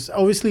attitudes.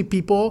 Obviously,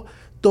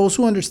 those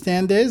who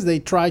understand this, they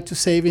try to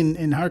save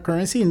in hard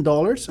currency, in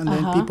dollars, and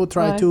then people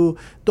try to,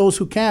 those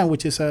who can,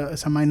 which is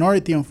a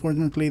minority,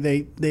 unfortunately,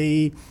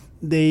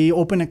 they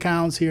open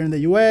accounts here in the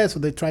U.S., or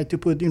they try to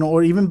put,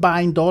 or even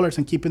buying dollars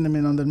and keeping them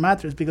in under the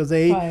mattress because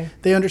they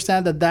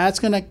understand that that's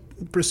going to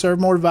preserve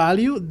more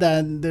value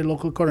than the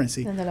local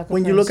currency.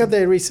 When you look at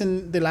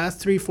the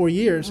last 3-4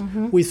 years,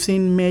 we've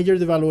seen major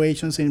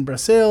devaluations in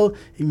Brazil,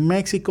 in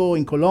Mexico,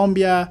 in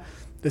Colombia.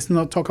 Let's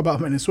not talk about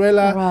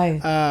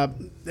Venezuela.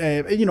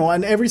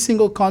 And every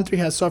single country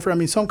has suffered. I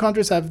mean, some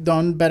countries have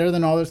done better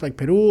than others, like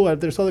Peru.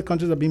 There's other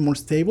countries that have been more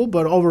stable.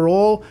 But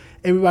overall,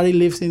 everybody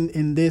lives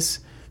in this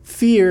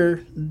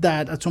fear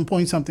that at some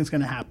point something's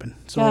going to happen.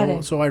 So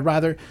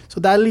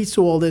that leads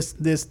to all this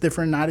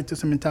different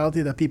attitudes and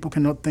mentality that people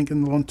cannot think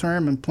in the long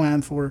term and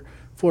plan for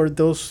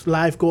those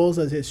life goals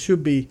as it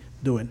should be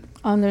doing.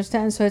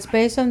 Understand. So it's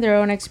based on their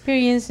own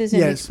experiences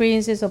and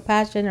experiences of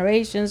past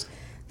generations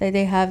that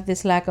they have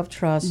this lack of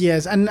trust.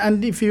 Yes,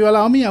 and if you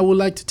allow me, I would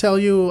like to tell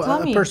you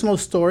a personal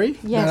story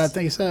that I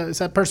think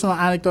it's a personal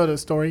anecdote, a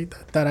story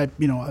that I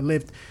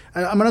lived.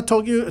 I'm going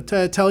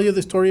to tell you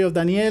the story of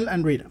Daniel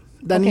and Rita.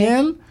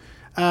 Daniel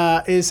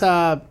is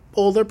a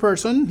older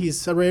person.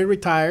 He's already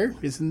retired.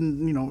 He's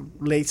in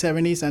late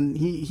 70s, and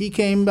he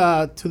came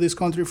to this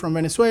country from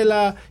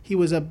Venezuela. He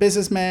was a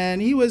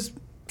businessman. He was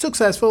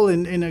successful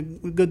in a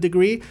good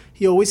degree.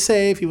 He always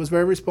saved. He was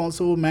very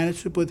responsible.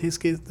 Managed to put his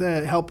kids,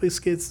 help his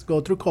kids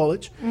go through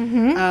college.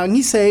 And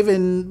he saved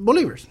in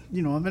bolivars,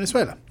 in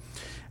Venezuela.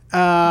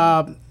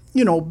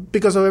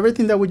 Because of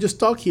everything that we just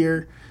talked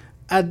here.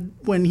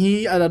 when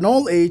he at an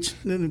old age,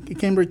 it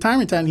came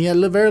retirement time, he had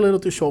very little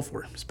to show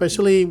for,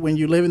 especially when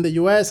you live in the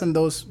U.S. and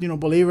those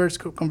bolivars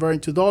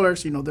converting to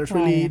dollars, there's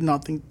really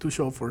nothing to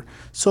show for.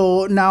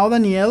 So now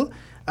Daniel,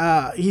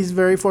 he's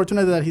very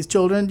fortunate that his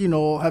children,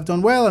 have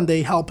done well, and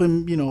they help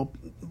him,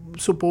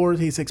 support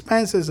his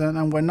expenses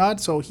and whatnot.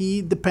 So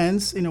he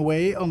depends in a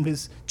way on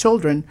his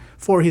children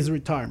for his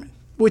retirement,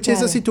 which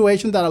is a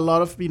situation that a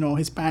lot of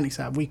Hispanics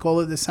have. We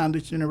call it the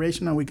sandwich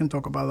generation, and we can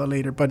talk about that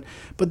later. But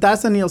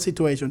that's Daniel's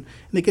situation.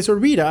 In the case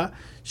of Rita,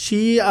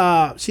 she's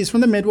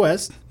from the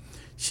Midwest.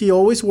 She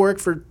always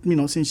worked for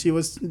since she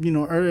was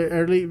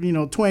early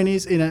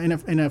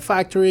 20s in a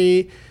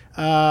factory.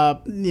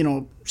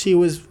 She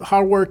was a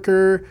hard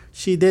worker.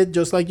 She did,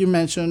 just like you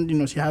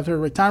mentioned, she had her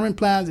retirement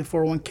plans, the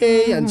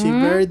 401k, and she's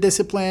very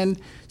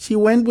disciplined. She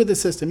went with the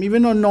system.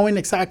 Even not knowing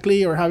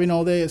exactly or having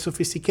all the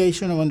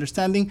sophistication of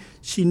understanding,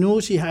 she knew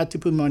she had to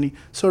put money.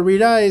 So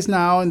Rita is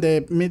now in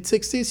the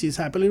mid-60s. She's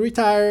happily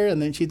retired,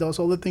 and then she does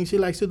all the things she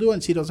likes to do,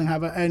 and she doesn't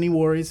have any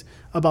worries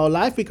about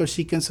life because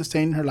she can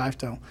sustain her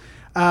lifestyle.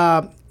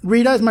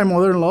 Rita is my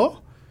mother-in-law.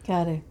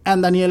 Got it.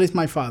 And Daniel is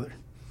my father.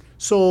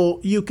 So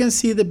you can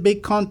see the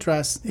big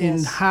contrast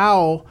in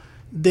how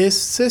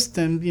this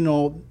system,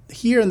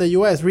 here in the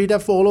U.S., Rita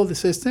followed the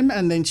system,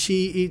 and then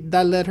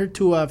that led her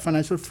to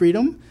financial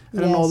freedom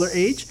at an older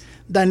age.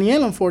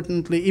 Daniel,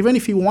 unfortunately, even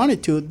if he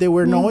wanted to, there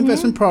were no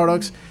investment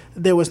products.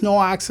 There was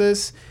no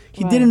access.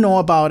 He didn't know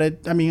about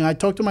it. I mean, I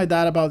talk to my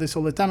dad about this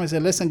all the time. I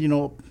said, listen,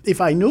 even if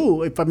I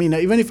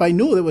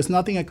knew, there was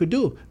nothing I could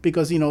do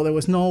because, there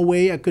was no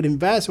way I could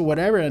invest or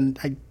whatever. And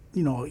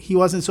he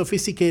wasn't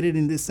sophisticated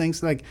in these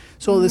things.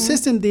 So the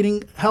system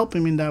didn't help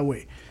him in that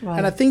way. Right.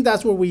 And I think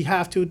that's where we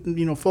have to,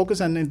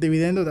 focus on. In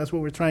Dvdendo, that's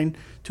what we're trying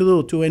to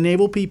do, to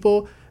enable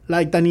people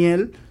like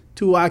Daniel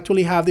to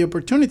actually have the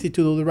opportunity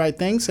to do the right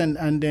things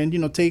and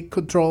then, take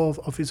control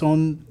of his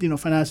own,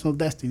 financial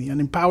destiny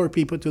and empower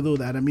people to do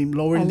that. I mean,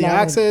 lowering the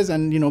access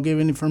and,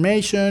 giving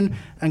information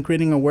and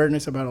creating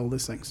awareness about all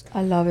these things.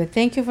 I love it.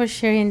 Thank you for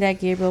sharing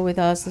that, Gabriel, with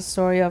us, the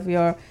story of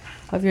your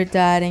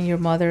dad and your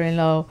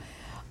mother-in-law.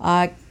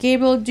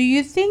 Gabriel, do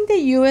you think that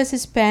U.S.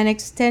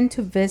 Hispanics tend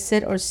to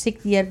visit or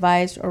seek the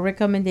advice or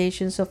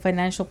recommendations of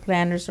financial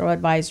planners or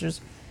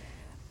advisors?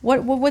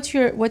 What's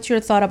your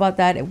thought about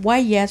that? Why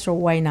yes or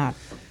why not?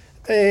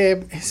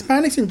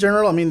 Hispanics in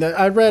general, I mean,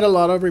 I read a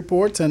lot of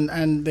reports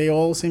and they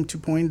all seem to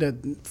point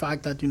at the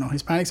fact that,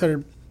 Hispanics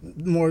are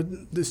more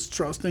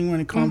distrusting when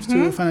it comes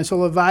to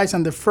financial advice,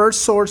 and the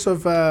first source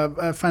of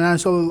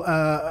financial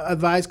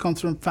advice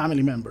comes from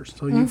family members.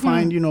 So you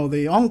find,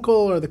 the uncle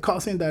or the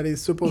cousin that is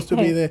supposed to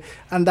be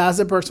and that's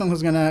the person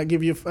who's gonna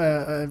give you,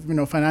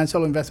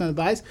 financial investment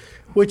advice,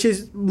 which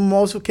is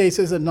most of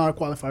cases not a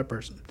qualified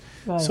person.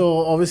 Right.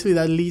 So obviously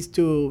that leads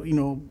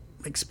to,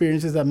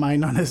 experiences that might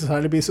not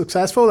necessarily be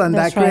successful, and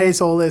that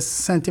creates all this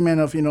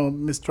sentiment of,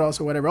 mistrust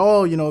or whatever.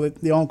 Oh,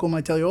 the uncle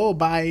might tell you,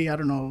 buy, I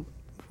don't know,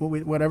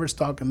 whatever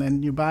stock, and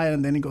then you buy it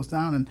and then it goes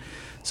down. And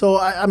so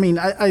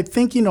I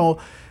think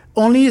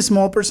only a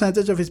small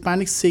percentage of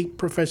Hispanics seek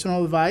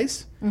professional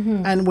advice,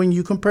 and when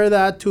you compare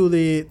that to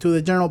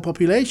the general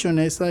population,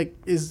 it's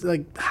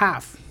like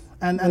half.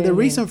 And the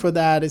reason for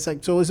that is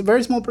so it's a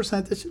very small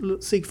percentage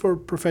seek for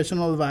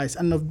professional advice,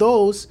 and of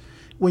those,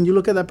 when you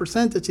look at that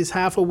percentage, it's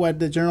half of what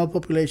the general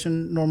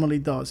population normally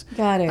does.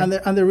 Got it.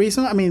 And the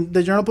reason,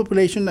 the general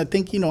population, I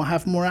think,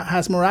 has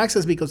more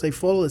access because they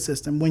follow the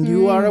system. When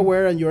you are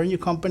aware and you're in your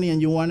company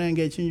and you want to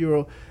engage in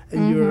your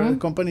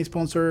company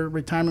sponsor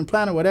retirement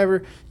plan or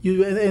whatever,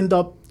 you end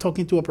up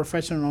talking to a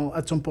professional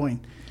at some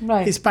point.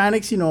 Right.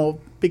 Hispanics,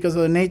 because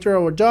of the nature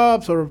of our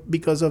jobs or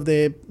because of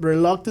the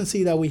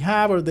reluctancy that we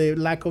have or the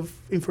lack of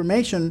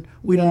information,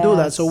 we don't do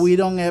that. So we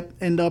don't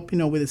end up,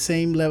 with the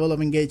same level of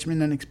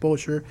engagement and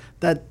exposure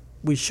that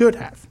we should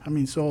have.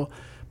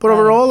 But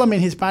overall,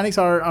 Hispanics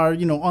are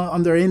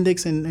under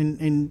index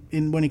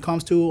in when it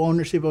comes to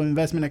ownership of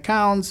investment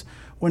accounts,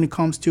 when it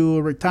comes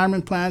to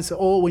retirement plans.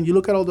 When you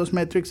look at all those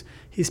metrics,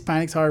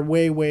 Hispanics are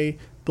way, way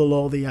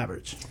below the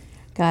average.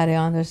 Got it,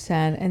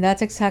 understand. And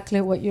that's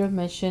exactly what your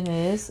mission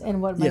is and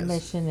what my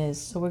mission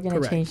is. So we're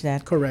going to change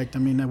that. Correct.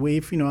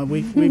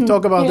 We've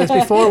talked about this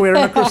before. We're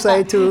on a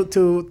crusade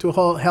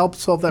to help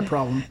solve that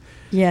problem.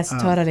 Yes,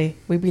 totally.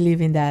 We believe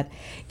in that.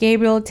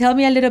 Gabriel, tell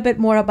me a little bit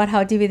more about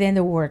how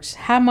Dvdendo works.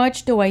 How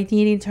much do I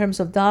need in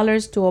terms of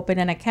dollars to open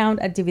an account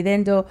at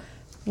Dvdendo?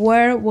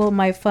 Where will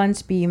my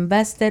funds be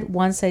invested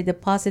once I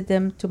deposit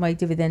them to my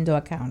Dvdendo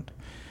account?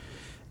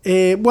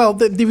 The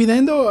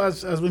Dvdendo,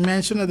 as we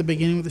mentioned at the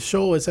beginning of the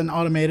show, is an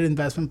automated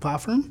investment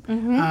platform.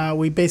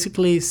 We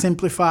basically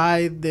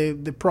simplify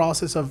the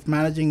process of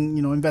managing,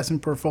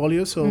 investment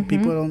portfolios, so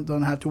people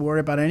don't have to worry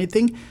about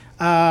anything.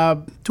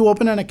 To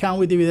open an account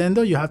with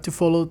Dvdendo, you have to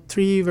follow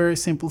 3 very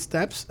simple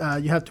steps.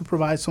 You have to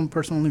provide some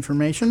personal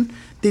information.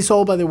 This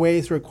all, by the way,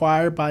 is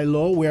required by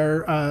law. We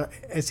are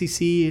a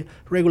SEC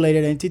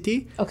regulated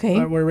entity.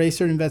 Okay. We're a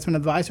registered investment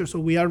advisor, so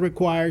we are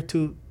required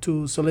to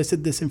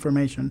solicit this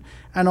information.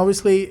 And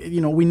obviously,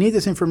 we need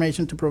this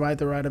information to provide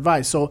the right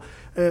advice. So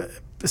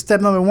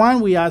Step number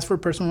one, we ask for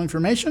personal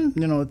information,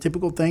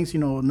 typical things,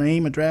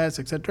 name, address,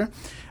 etc.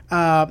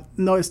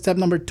 No, step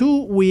number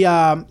two, we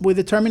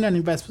determine an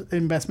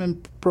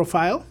investment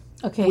profile.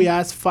 Okay. We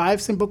ask 5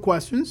 simple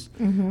questions,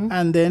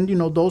 and then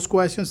those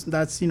questions.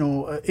 That's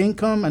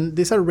income, and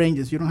these are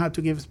ranges. You don't have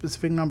to give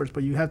specific numbers,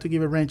 but you have to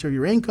give a range of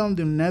your income,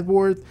 the net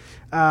worth,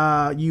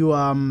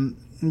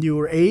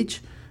 your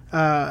age,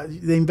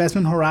 the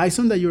investment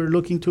horizon that you're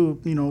looking to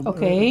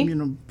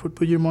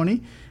put your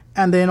money.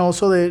 And then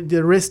also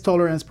the risk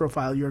tolerance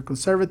profile. You're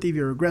conservative,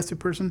 you're an aggressive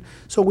person.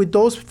 So with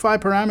those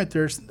 5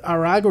 parameters,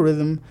 our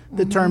algorithm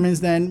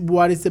determines then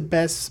what is the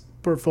best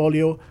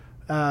portfolio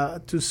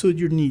to suit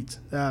your needs.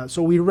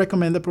 So we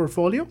recommend the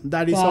portfolio.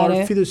 That is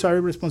our fiduciary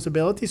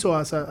responsibility. So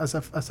as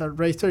a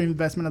registered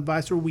investment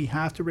advisor, we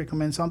have to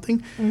recommend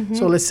something.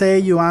 So let's say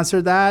you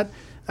answer that.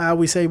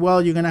 We say,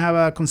 well, you're going to have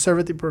a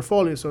conservative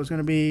portfolio. So it's going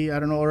to be,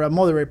 or a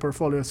moderate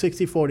portfolio,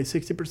 60-40,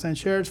 60%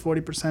 shares,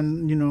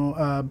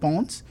 40%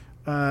 bonds.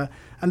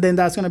 And then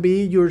that's going to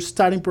be your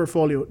starting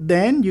portfolio.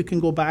 Then you can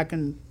go back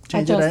and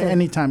change it at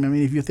any time. I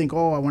mean, if you think,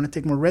 I want to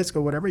take more risk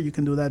or whatever, you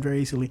can do that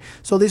very easily.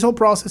 So this whole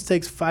process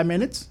takes 5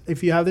 minutes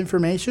if you have the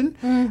information.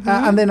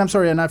 And then, I'm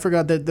sorry, and I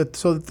forgot that.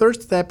 So the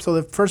third step, so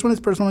the first one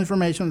is personal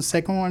information. The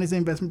second one is the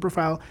investment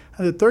profile.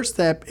 And the third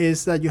step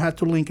is that you have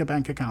to link a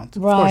bank account.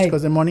 Right. Of course,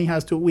 because the money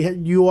has to,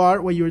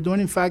 what you're doing,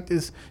 in fact,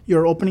 is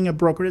you're opening a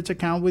brokerage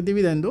account with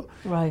Dvdendo.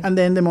 Right. And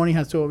then the money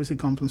has to obviously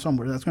come from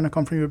somewhere. That's going to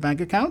come from your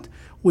bank account.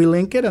 We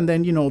link it, and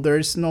then,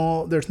 there's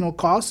no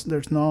cost,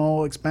 there's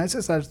no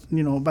expenses.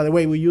 By the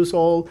way, we use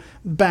all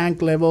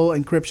bank level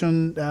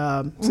encryption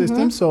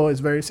systems, so it's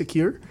very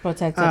secure.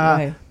 Protected,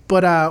 right.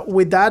 But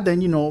with that,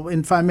 then,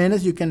 in 5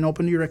 minutes, you can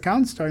open your account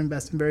and start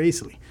investing very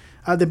easily.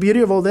 The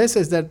beauty of all this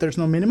is that there's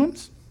no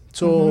minimums.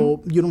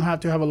 So you don't have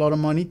to have a lot of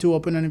money to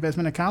open an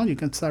investment account. You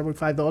can start with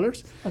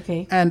 $5.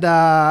 Okay. And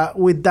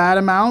with that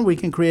amount, we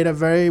can create a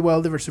very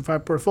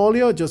well-diversified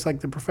portfolio, just like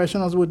the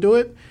professionals would do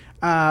it.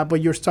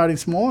 But you're starting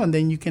small, and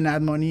then you can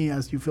add money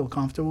as you feel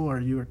comfortable or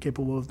you are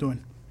capable of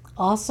doing.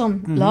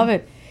 Awesome. Love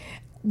it.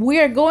 We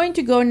are going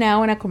to go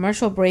now on a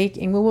commercial break,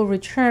 and we will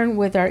return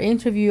with our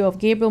interview of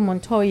Gabriel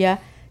Montoya,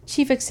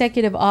 Chief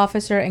Executive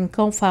Officer and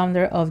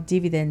co-founder of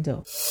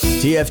Dvdendo.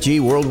 TFG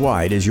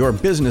Worldwide is your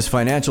business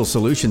financial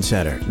solution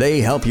center.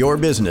 They help your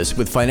business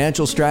with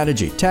financial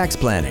strategy, tax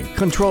planning,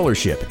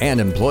 controllership,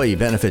 and employee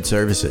benefit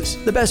services.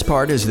 The best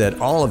part is that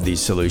all of these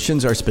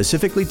solutions are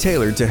specifically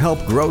tailored to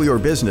help grow your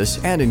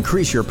business and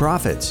increase your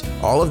profits.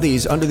 All of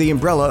these under the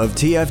umbrella of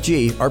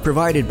TFG are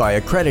provided by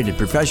accredited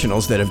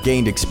professionals that have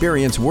gained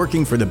experience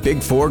working for the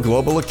Big 4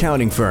 global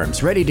accounting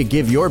firms, ready to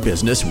give your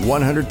business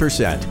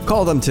 100%.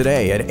 Call them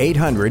today at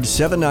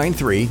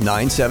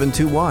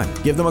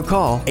 800-793-9721. Give them a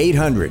call,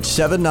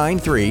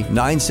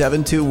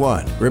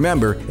 800-793-9721.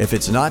 Remember, if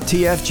it's not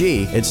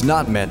TFG, it's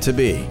not meant to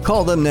be.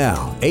 Call them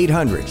now,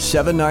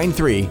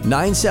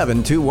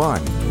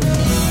 800-793-9721.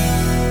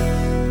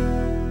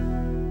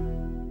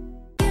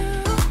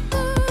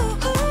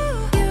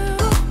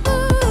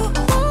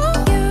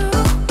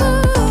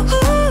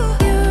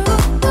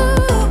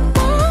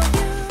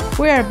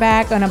 We are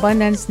back on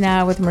Abundance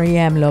Now with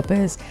Maria M.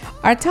 Lopez.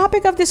 Our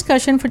topic of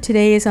discussion for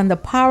today is on the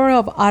power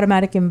of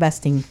automatic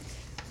investing.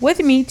 With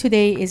me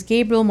today is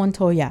Gabriel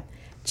Montoya,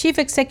 Chief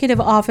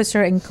Executive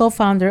Officer and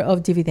co-founder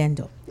of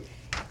Dvdendo.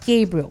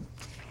 Gabriel,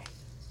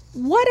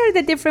 what are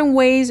the different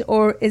ways,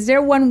 or is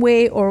there one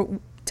way, or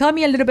tell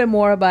me a little bit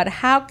more about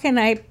how can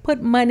I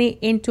put money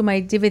into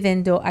my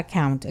Dvdendo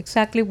account?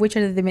 Exactly which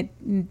are the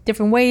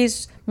different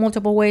ways,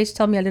 multiple ways?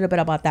 Tell me a little bit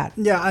about that.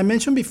 Yeah, I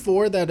mentioned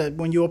before that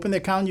when you open the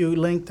account, you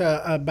link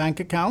a bank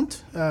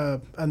account,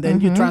 and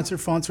then you transfer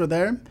funds from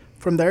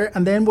there.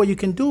 And then what you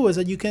can do is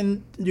that you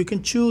can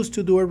choose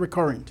to do a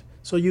recurrent.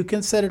 So you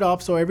can set it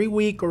up so every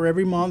week or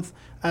every month,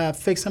 a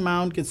fixed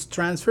amount gets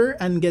transferred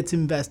and gets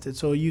invested.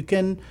 So you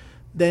can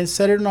then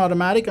set it on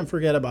automatic and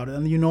forget about it.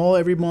 And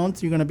every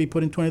month you're going to be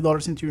putting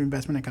 $20 into your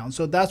investment account.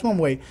 So that's one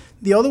way.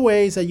 The other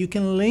way is that you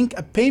can link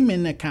a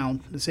payment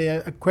account, let's say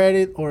a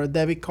credit or a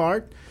debit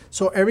card.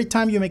 So every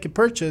time you make a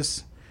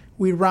purchase,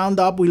 we round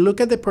up, we look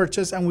at the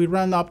purchase and we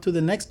round up to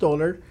the next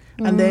dollar.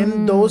 And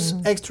then those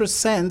extra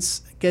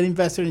cents get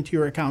invested into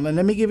your account. And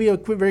let me give you a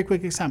very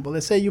quick example.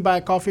 Let's say you buy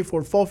a coffee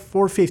for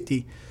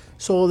 $4.50.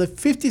 So the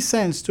 50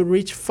 cents to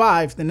reach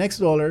 $5, the next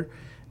dollar,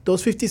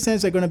 those 50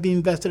 cents are going to be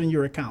invested in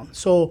your account.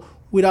 So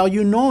without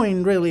you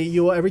knowing, really,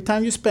 every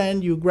time you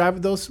spend, you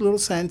grab those little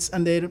cents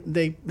and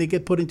they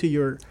get put into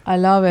your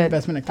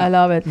investment account. I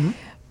love it.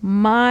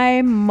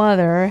 My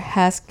mother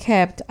has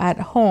kept at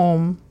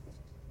home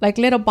like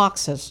little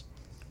boxes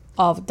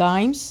of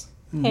dimes,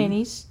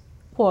 pennies,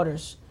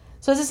 quarters.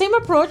 So it's the same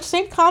approach,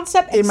 same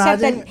concept,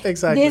 except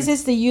that this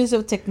is the use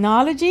of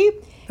technology,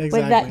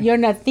 but that you're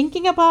not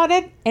thinking about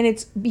it, and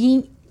it's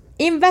being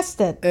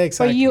invested for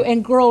Exactly. you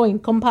and growing,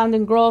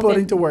 compounding growth. Put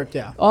into work,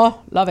 yeah.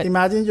 Oh, love it.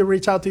 Imagine you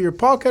reach out to your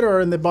pocket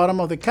or in the bottom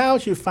of the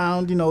couch, you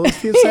found, those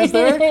few cents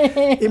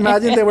there.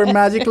 Imagine they were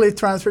magically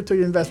transferred to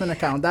your investment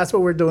account. That's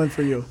what we're doing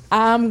for you.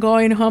 I'm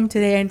going home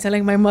today and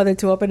telling my mother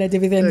to open a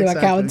Dvdendo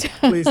account.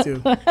 Please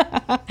do.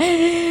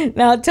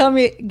 Now, tell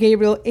me,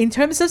 Gabriel, in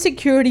terms of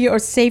security or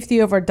safety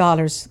of our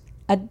dollars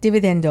at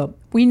Dvdendo,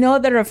 we know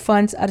that our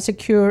funds are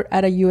secure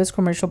at a U.S.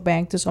 commercial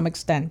bank to some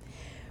extent.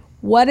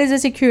 What is the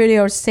security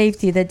or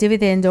safety that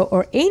Dvdendo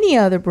or any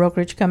other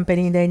brokerage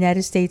company in the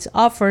United States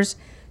offers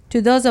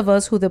to those of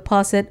us who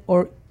deposit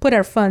or put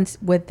our funds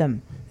with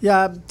them?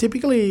 Yeah,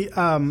 typically,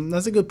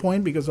 that's a good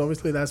point because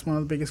obviously that's one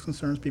of the biggest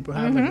concerns people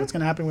have, like what's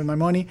going to happen with my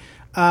money.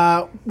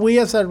 We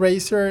as a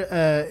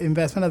Razor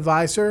investment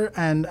advisor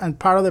and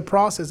part of the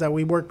process that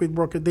we work with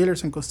broker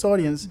dealers and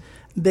custodians,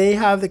 they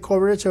have the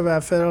coverage of a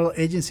federal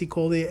agency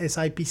called the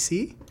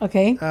SIPC,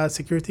 Okay.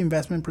 Security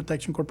Investment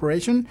Protection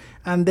Corporation,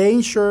 and they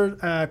insure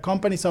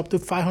companies up to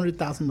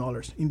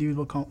 $500,000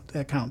 individual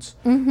accounts.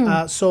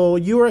 So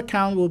your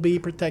account will be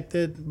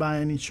protected by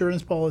an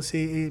insurance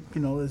policy,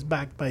 that's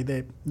backed by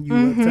the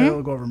U.S.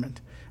 federal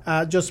government.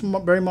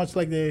 Very much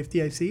like the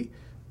FDIC.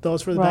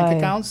 Those for the bank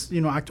accounts,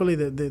 actually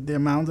the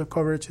amount of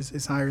coverage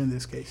is higher in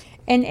this case.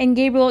 And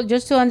Gabriel,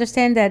 just to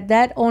understand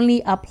that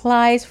only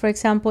applies, for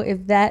example,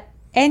 if that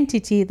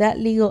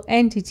legal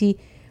entity,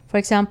 for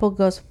example,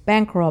 goes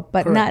bankrupt,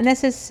 but not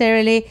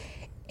necessarily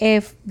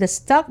if the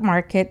stock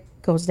market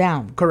goes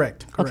down.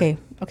 Correct. Okay,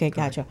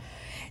 gotcha.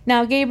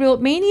 Now, Gabriel,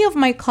 many of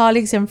my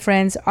colleagues and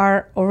friends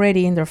are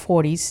already in their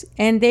 40s,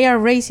 and they are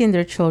raising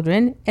their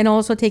children and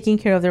also taking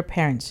care of their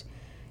parents.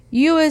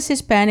 U.S.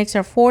 Hispanics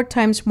are 4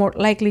 times more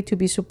likely to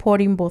be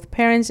supporting both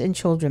parents and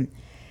children.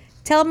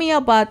 Tell me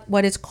about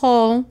what is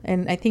called,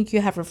 and I think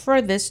you have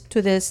referred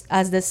to this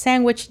as the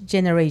sandwich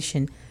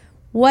generation.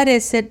 What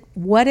is it?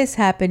 What is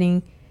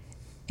happening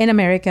in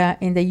America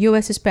in the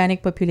U.S.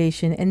 Hispanic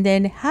population? And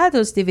then how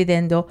does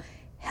Dvdendo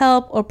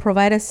help or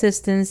provide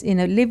assistance in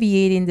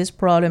alleviating this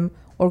problem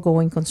or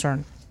going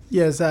concern?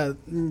 Yes,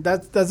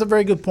 that's a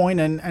very good point.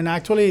 And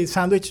actually,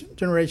 sandwich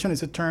generation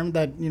is a term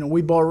that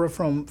we borrow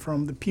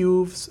from the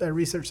Pew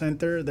Research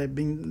Center. They've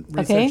been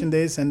researching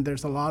this, and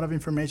there's a lot of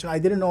information. I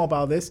didn't know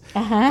about this.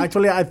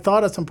 Actually, I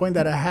thought at some point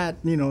that I had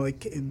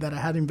that I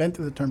had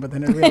invented the term, but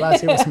then I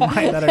realized it was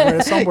mine that I read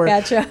it somewhere.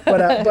 Gotcha.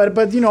 But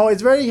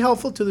it's very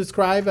helpful to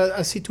describe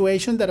a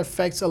situation that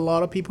affects a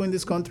lot of people in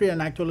this country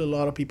and actually a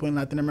lot of people in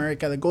Latin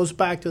America. That goes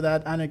back to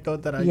that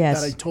anecdote that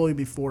I told you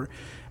before.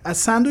 A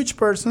sandwich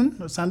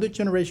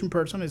generation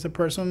person is a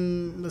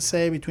person, let's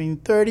say, between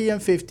 30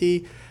 and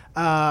 50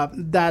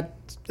 that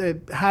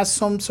has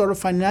some sort of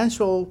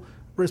financial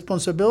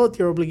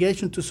responsibility or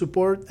obligation to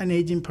support an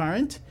aging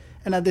parent.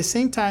 And at the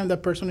same time,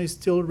 that person is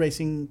still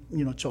raising,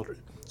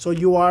 children. So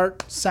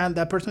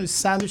that person is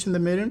sandwiched in the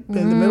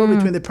middle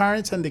between the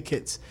parents and the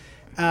kids.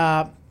 2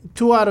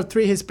 out of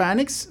 3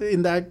 Hispanics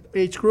in that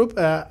age group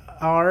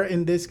are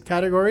in this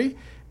category.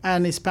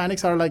 And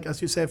Hispanics are, like,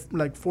 as you said,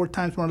 like 4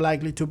 times more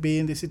likely to be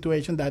in this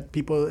situation than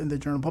people in the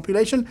general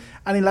population.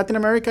 And in Latin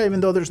America,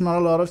 even though there's not a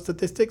lot of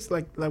statistics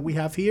like we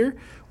have here,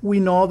 we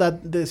know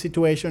that the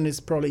situation is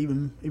probably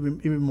even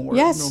more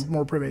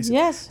more pervasive.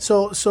 Yes.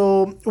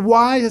 So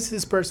why is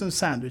this person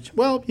sandwiched?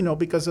 Well,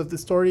 because of the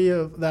story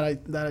that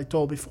I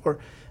told before.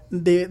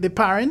 The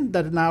parent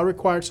that now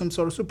requires some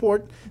sort of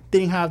support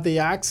didn't have the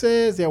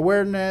access, the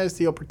awareness,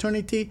 the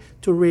opportunity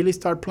to really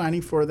start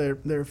planning for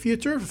their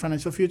future,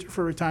 financial future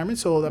for retirement.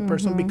 So that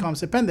person becomes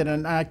dependent.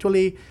 And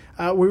actually,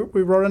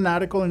 we wrote an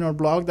article in our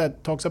blog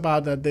that talks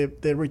about that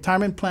the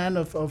retirement plan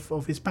of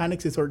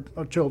Hispanics is our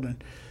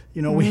children.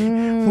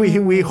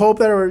 We hope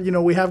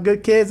that we have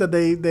good kids, that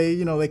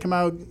they come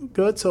out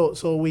good,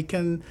 so we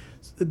can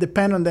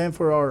depend on them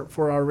for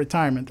our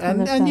retirement.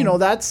 And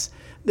that's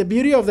the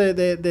beauty of the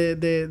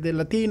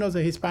Latinos,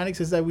 the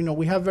Hispanics, is that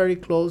we have very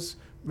close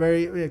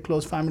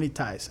family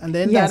ties, and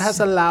then that has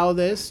allowed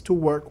this to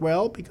work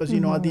well because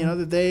at the end of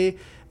the day,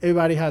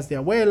 everybody has the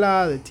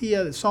abuela, the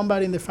tia,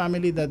 somebody in the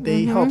family that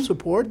they help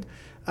support.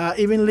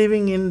 Even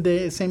living in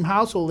the same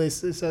household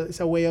is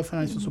a way of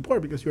financial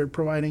support because you're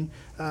providing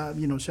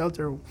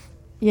shelter.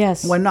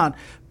 Yes. Why not?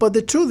 But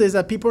the truth is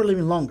that people are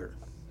living longer.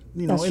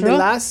 That's in true. the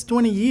last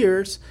 20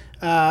 years,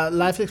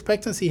 life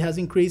expectancy has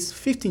increased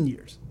 15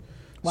 years.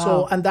 Wow.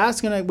 So, and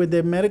that's with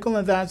the medical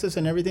advances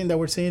and everything that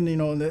we're seeing, in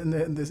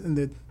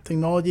the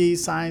technology,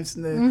 science,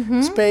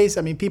 the space.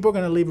 I mean, people are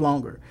going to live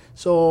longer.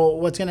 So,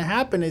 what's going to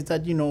happen is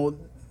that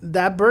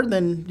that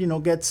burden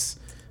gets.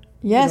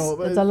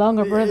 It's a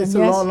longer burden. It's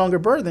a longer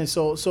burden.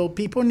 So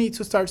people need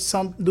to start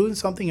doing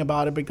something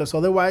about it because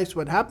otherwise,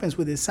 what happens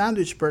with this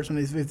sandwich person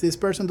is if this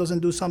person doesn't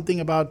do something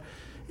about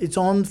its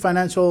own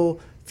financial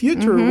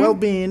future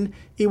well-being,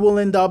 it will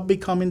end up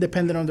becoming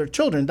dependent on their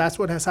children. That's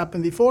what has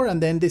happened before,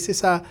 and then this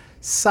is a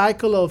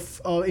cycle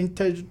of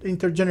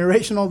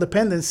intergenerational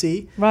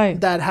dependency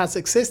that has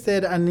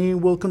existed, and it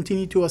will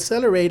continue to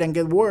accelerate and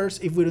get worse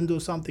if we don't do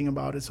something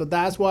about it. So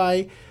that's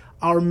why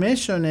our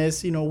mission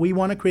is, we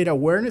want to create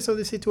awareness of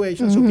the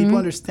situation so people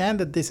understand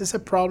that this is a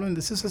problem,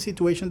 this is a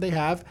situation they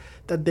have,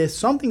 that there's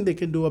something they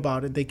can do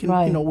about it. They can,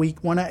 we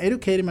want to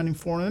educate them and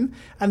inform them,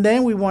 and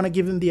then we want to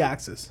give them the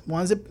access.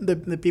 Once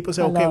the people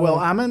say, okay, well,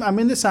 I'm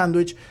in the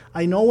sandwich,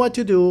 I know what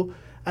to do,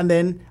 and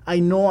then I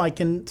know I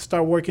can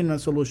start working on a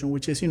solution,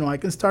 which is, I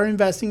can start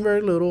investing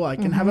very little, I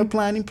can have a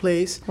plan in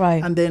place,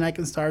 and then I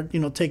can start,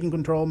 taking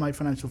control of my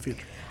financial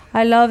future.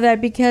 I love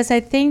that, because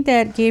I think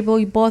that,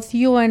 Gabriel, both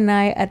you and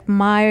I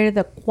admire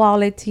the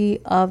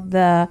quality of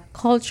the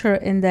culture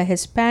in the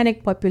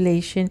Hispanic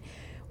population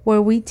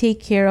where we take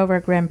care of our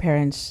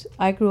grandparents.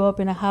 I grew up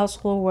in a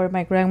household where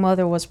my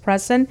grandmother was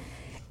present,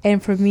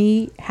 and for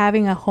me,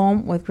 having a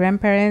home with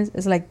grandparents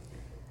is like,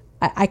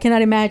 I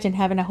cannot imagine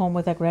having a home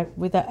with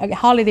a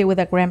holiday with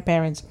our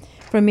grandparents.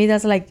 For me,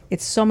 that's like,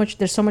 there's so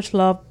much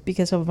love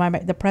because of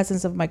the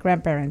presence of my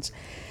grandparents.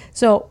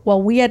 So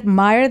while we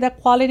admire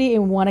that quality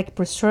and want to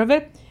preserve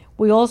it,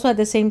 we also at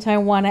the same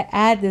time want to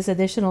add this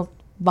additional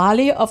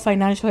value of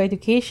financial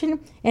education.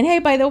 And hey,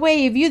 by the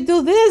way, if you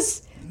do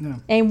this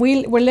and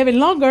we're living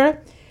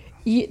longer,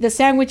 the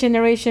sandwich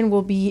generation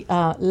will be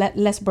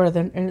less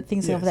burden and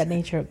things of that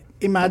nature.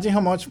 Imagine how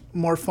much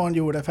more fun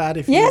you would have had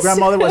if your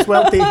grandmother was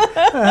wealthy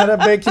and had a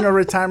big,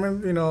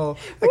 retirement,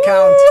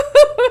 account.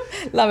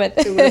 Love it.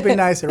 It would have been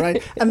nicer,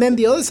 right? And then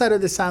the other side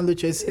of the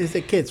sandwich is the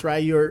kids,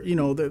 right?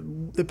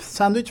 The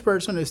sandwich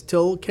person is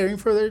still caring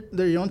for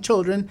their young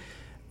children.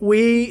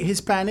 We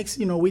Hispanics,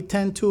 we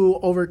tend to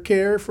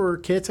overcare for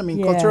kids. I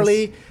mean,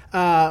 culturally,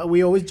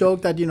 we always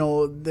joke that,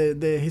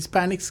 the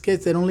Hispanics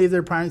kids, they don't leave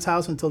their parents'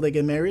 house until they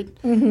get married.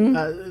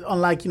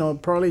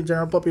 Unlike, probably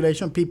general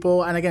population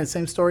people. And again,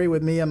 same story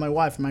with me and my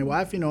wife. My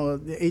wife,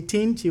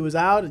 18, she was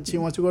out and she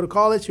wants to go to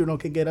college,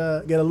 could get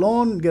a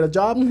loan, get a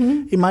job.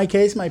 In my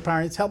case, my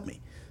parents helped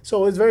me.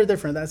 So it's very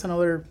different. That's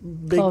another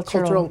big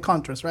cultural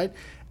contrast, right?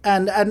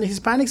 And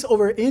Hispanics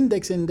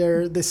over-index in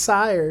their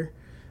desire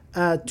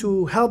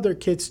to help their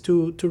kids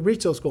to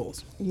reach those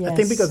goals. I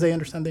think because they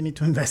understand they need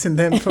to invest in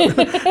them for,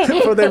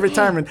 for their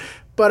retirement.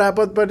 But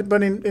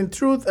in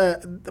truth,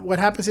 what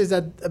happens is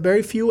that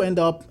very few end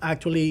up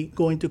actually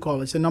going to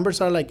college. The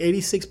numbers are like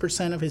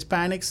 86% of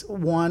Hispanics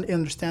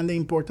understand the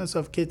importance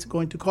of kids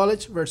going to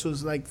college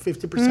versus like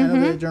 50% of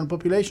the general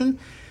population.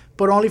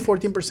 But only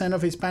 14%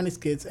 of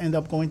Hispanic kids end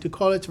up going to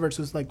college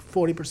versus like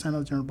 40% of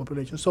the general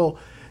population.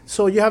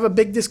 So you have a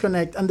big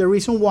disconnect. And the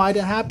reason why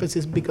that happens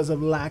is because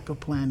of lack of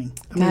planning.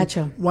 I mean,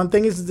 one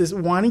thing is this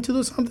wanting to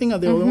do something,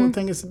 and the other one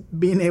thing is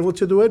being able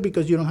to do it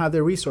because you don't have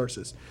the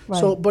resources.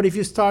 Right. But if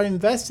you start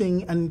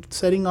investing and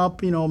setting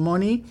up,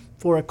 money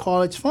for a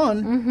college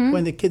fund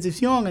when the kid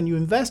is young and you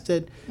invest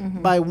it,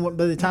 by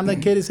the time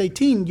that kid is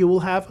 18, you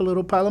will have a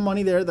little pile of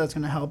money there that's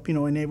going to help,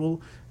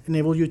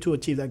 enable you to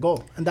achieve that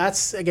goal. And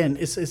that's, again,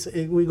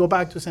 we go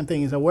back to the same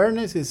thing. It's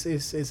awareness, it's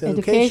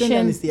education,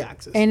 and it's the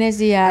access. And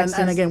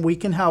again, we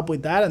can help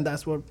with that, and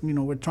that's what,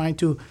 we're trying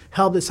to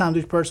help the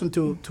sandwich person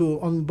to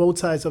on both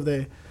sides of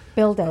the...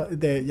 Build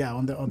it.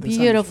 On the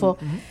Beautiful.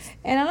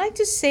 And I like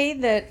to say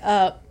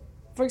that,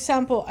 for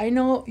example, I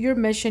know your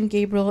mission,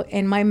 Gabriel,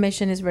 and my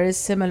mission is very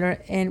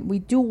similar, and we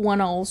do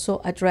want to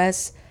also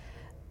address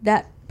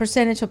that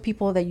percentage of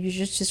people that you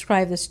just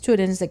described, the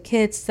students, the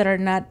kids that are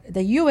not,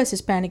 the U.S.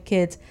 Hispanic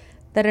kids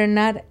that are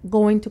not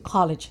going to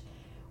college.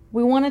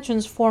 We want to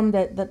transform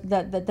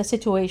the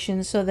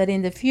situation so that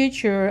in the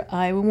future,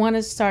 we want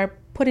to start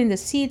putting the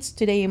seeds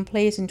today in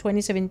place in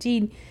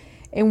 2017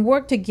 and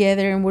work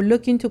together. And we're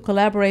looking to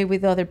collaborate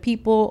with other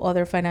people,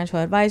 other financial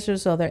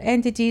advisors, other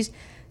entities,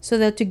 so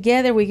that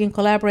together we can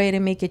collaborate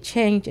and make a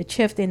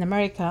shift in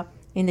America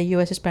in the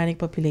U.S. Hispanic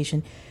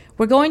population.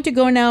 We're going to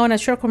go now on a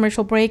short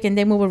commercial break, and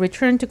then we will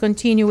return to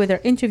continue with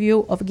our interview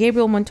of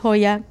Gabriel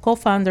Montoya,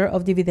 co-founder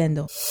of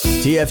Dvdendo.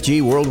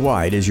 TFG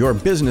Worldwide is your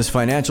business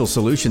financial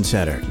solution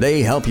center.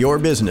 They help your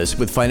business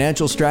with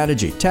financial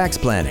strategy, tax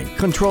planning,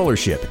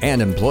 controllership,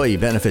 and employee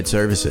benefit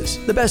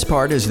services. The best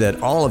part is that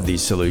all of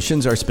these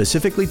solutions are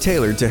specifically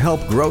tailored to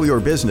help grow your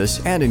business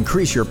and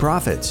increase your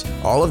profits.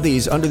 All of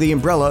these under the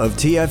umbrella of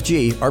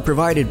TFG are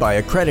provided by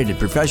accredited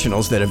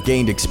professionals that have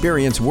gained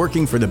experience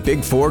working for the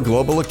Big Four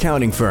global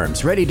accounting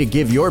firms, ready to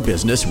give your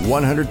business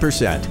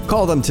 100%.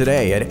 Call them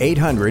today at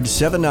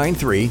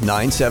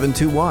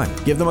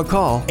 800-793-9721. Give them a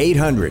call,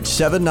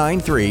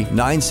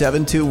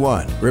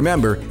 800-793-9721.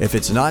 Remember, if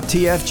it's not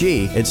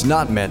TFG, it's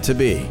not meant to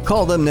be.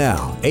 Call them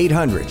now,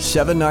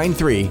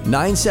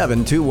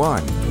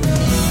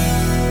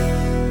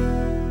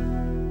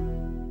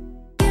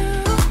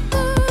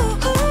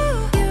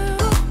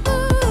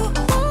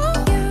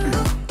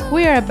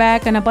 We are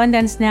back on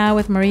Abundance Now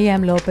with Maria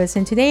M. Lopez,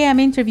 and today I'm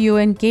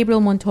interviewing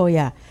Gabriel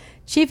Montoya,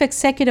 Chief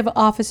Executive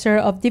Officer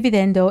of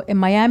Dvdendo, a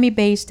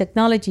Miami-based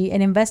technology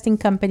and investing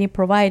company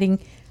providing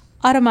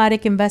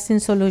automatic investing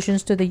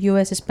solutions to the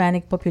U.S.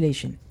 Hispanic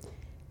population.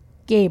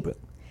 Gabriel,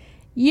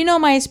 you know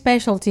my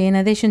specialty, in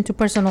addition to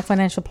personal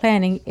financial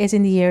planning, is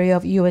in the area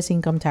of U.S.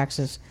 income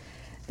taxes.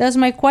 Thus,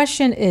 my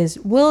question is,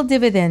 will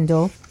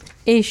Dvdendo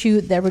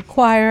issue that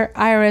require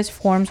IRS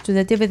forms to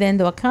the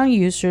Dvdendo account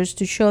users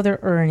to show their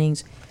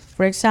earnings?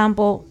 For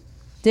example,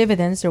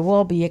 dividends. There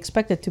will be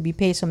expected to be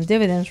paid some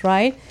dividends,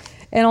 right?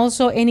 And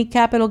also any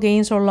capital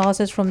gains or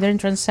losses from their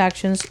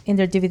transactions in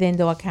their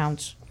Dvdendo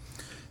accounts.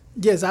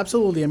 Yes,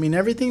 absolutely. I mean,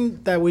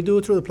 everything that we do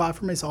through the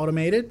platform is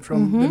automated,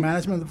 from the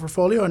management of the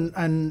portfolio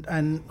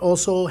and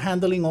also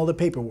handling all the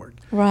paperwork.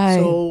 Right.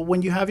 So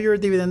when you have your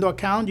Dvdendo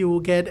account, you will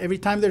get, every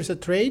time there's a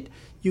trade,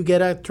 you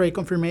get a trade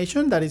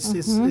confirmation that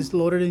is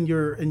loaded in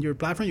your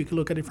platform. You can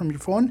look at it from your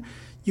phone.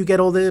 You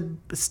get all the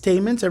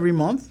statements every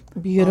month.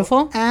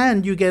 Beautiful.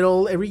 And you get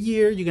every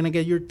year, you're going to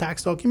get your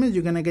tax documents.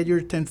 You're going to get your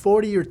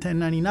 1040, your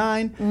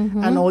 1099.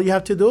 And all you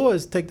have to do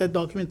is take that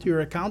document to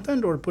your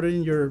accountant or put it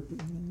in your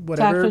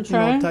whatever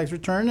tax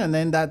return, and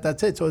then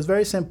that's it. So it's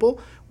very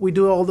simple. We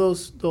do all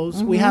those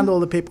we handle all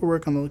the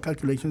paperwork and all the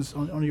calculations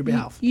on your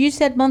behalf. You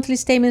said monthly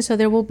statements, so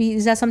there will be,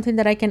 is that something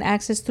that I can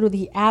access through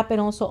the app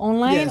and also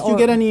online? Yes, you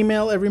get an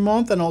email every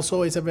month, and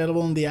also it's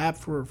available in the app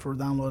for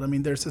download. I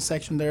mean, there's a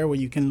section there where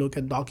you can look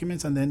at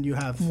documents, and then you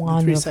have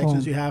the 3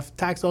 sections. You have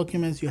tax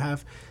documents, you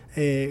have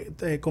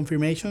a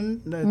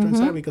confirmation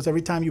transaction, because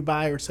every time you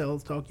buy or sell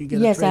stock, you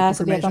get a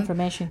trade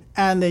confirmation.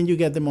 And then you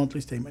get the monthly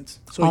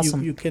statements. So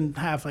awesome. you can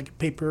have like a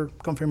paper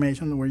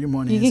confirmation where your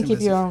money is invested. You can keep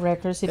invested. your own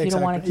records if you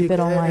don't want to keep it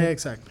online.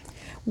 Exactly.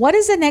 What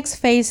is the next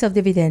phase of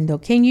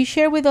Dvdendo? Can you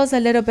share with us a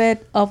little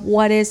bit of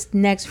what is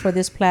next for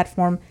this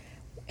platform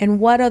and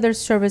what other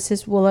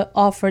services will it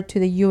offer to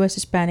the U.S.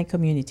 Hispanic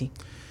community?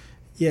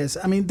 Yes,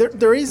 I mean,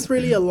 there is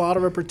really a lot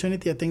of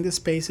opportunity. I think the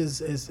space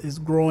is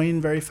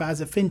growing very fast.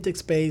 The fintech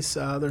space,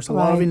 there's a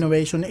lot of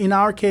innovation. In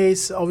our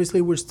case,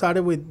 obviously, we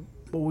started with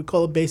what we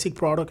call a basic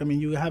product. I mean,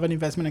 you have an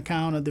investment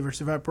account, a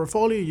diversified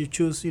portfolio. You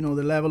choose, the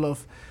level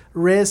of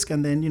risk,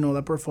 and then,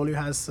 the portfolio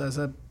has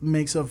a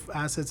mix of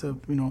assets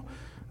of,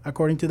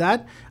 according to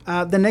that.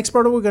 The next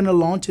product we're going to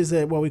launch is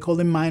what we call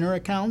the minor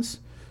accounts.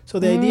 So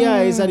the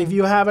idea is that if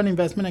you have an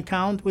investment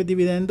account with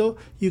Dvdendo,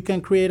 you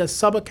can create a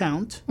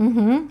sub-account,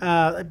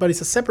 but it's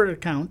a separate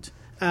account.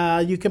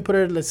 You can put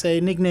it, let's say,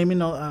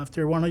 nicknaming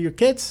after one of your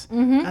kids,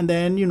 and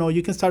then,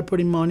 you can start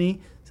putting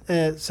money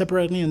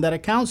separately in that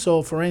account.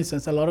 So, for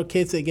instance, a lot of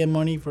kids, they get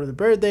money for the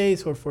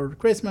birthdays or for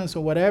Christmas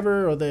or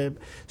whatever, or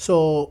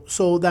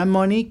so that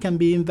money can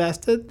be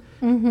invested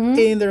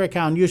in their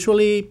account.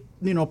 Usually,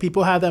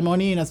 people have that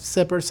money in a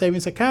separate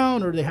savings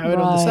account, or they have it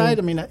on the side.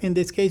 I mean, in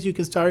this case, you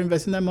can start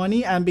investing that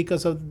money, and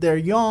because of they're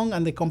young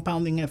and the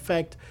compounding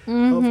effect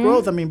of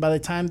growth, I mean, by the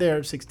time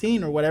they're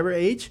 16 or whatever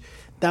age,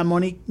 that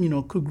money,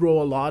 could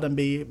grow a lot and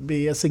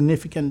be a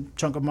significant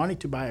chunk of money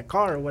to buy a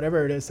car or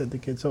whatever it is that the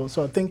kids.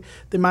 So I think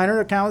the minor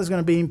account is going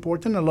to be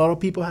important. A lot of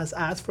people has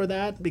asked for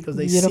that because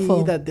they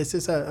see that this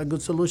is a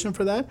good solution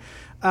for that.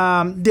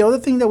 The other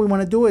thing that we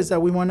want to do is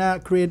that we want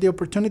to create the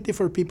opportunity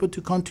for people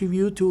to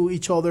contribute to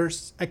each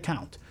other's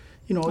account.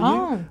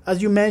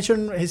 As you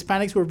mentioned,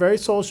 Hispanics, we're very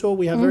social.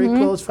 We have very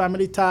close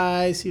family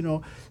ties,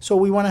 so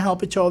we want to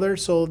help each other.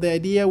 So the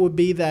idea would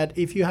be that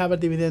if you have a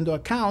Dvdendo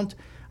account,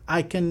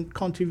 I can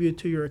contribute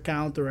to your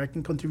account, or I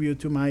can contribute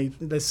to my,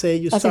 let's say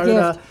you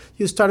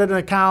started an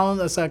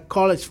account as a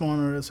college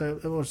fund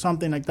or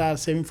something like that,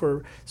 saving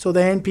for, so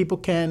then people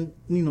can,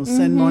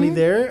 send money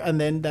there,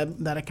 and then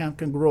that account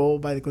can grow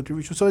by the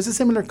contribution. So it's a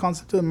similar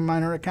concept to a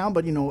minor account,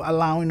 but,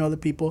 allowing other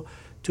people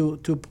to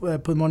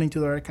put money into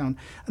their account.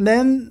 And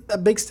then a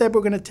big step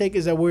we're going to take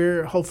is that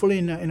we're hopefully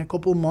in a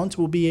couple of months,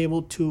 we'll be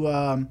able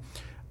to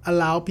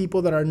allow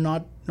people that are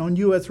not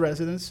non-U.S.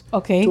 residents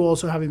to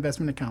also have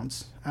investment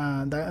accounts.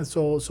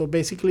 So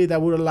basically that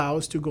would allow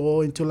us to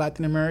go into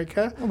Latin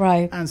America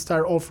and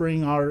start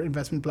offering our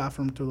investment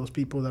platform to those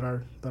people that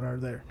are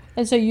there.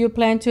 And so you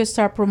plan to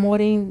start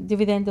promoting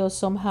Dvdendo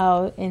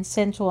somehow in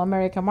Central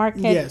America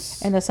market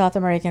and the South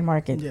American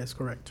market? Yes,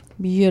 correct.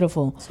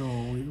 Beautiful. So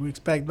we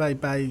expect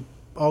by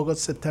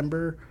August,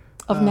 September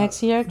of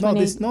next year?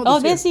 This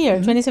year,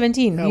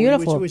 2017.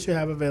 Beautiful. We should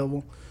have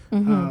available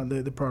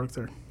the product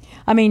there.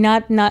 I mean,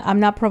 I'm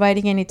not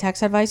providing any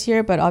tax advice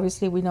here, but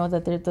obviously we know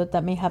that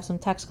that may have some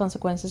tax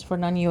consequences for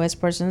non-U.S.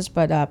 persons,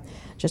 but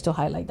just to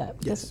highlight that.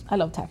 Yes. I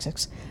love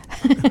taxes.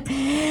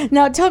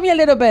 Now, tell me a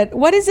little bit,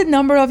 what is the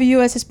number of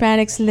U.S.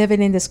 Hispanics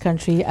living in this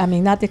country? I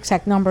mean, not the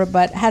exact number,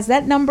 but has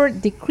that number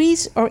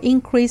decreased or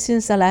increased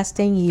since the last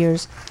 10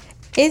 years?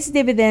 Is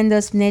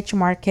Dvdendo's niche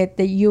market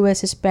the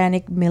U.S.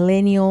 Hispanic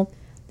millennial,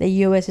 the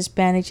U.S.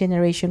 Hispanic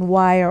generation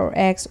Y or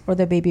X, or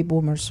the baby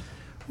boomers?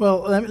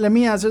 Well, let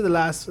me answer the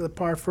last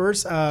part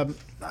first.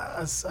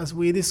 As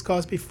we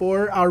discussed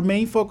before, our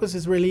main focus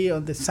is really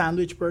on the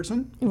sandwich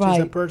person, which is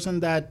a person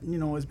that,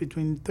 is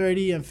between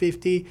 30 and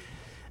 50.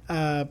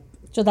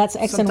 So that's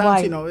X and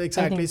Y.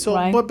 Exactly.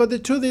 But the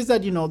truth is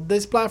that,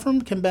 this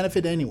platform can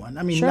benefit anyone.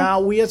 I mean, now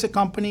we as a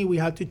company, we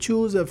have to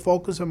choose a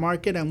focus on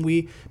market, and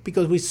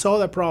because we saw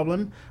the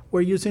problem,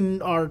 we're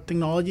using our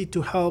technology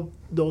to help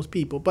those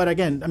people. But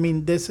again, I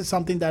mean, this is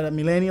something that a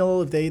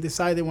millennial, if they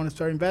decide they want to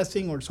start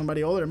investing, or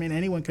somebody older, I mean,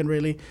 anyone can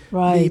really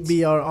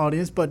be our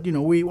audience. But,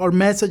 our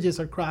messages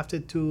are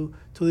crafted to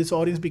this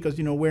audience because,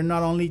 we're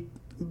not only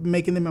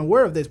making them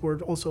aware of this, we're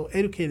also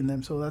educating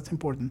them. So that's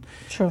important.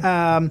 Sure.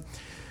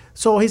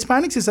 So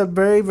Hispanics is a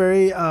very,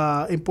 very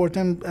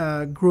important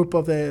group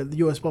of the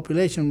U.S.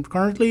 population.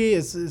 Currently,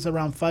 it's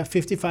around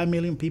 55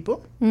 million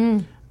people.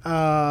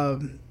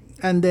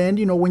 And then,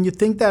 when you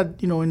think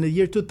that, in the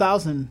year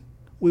 2000,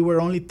 we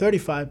were only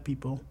 35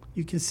 people,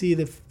 you can see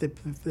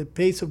the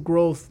pace of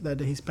growth that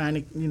the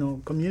Hispanic,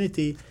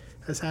 community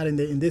has had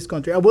in this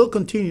country. I will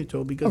continue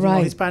to, because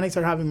Hispanics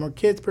are having more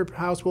kids per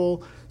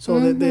household. So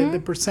the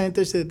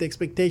percentage, the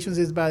expectations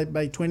is by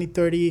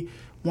 2030,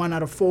 1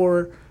 out of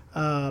 4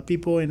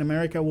 people in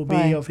America will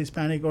be of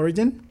Hispanic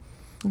origin.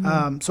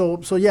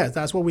 So yes,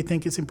 that's what we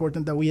think is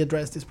important, that we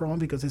address this problem,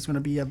 because it's going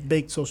to be a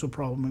big social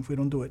problem if we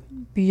don't do it.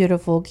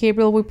 Beautiful.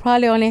 Gabriel, we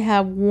probably only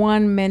have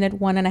 1 minute,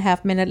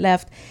 1.5 minutes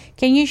left.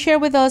 Can you share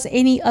with us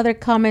any other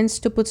comments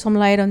to put some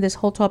light on this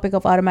whole topic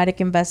of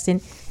automatic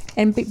investing?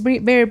 And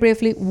very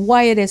briefly,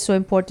 why it is so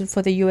important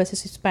for the U.S.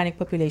 Hispanic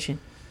population?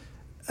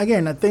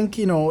 Again, I think,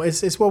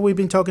 it's what we've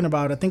been talking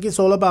about. I think it's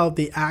all about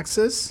the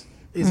access.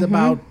 It's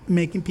about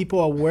making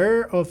people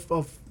aware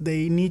of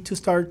they need to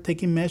start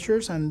taking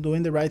measures and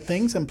doing the right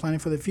things and planning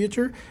for the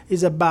future.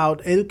 It's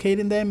about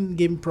educating them,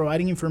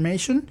 providing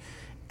information,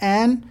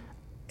 and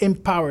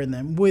empowering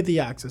them with the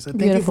access. I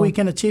think if we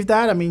can achieve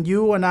that, I mean,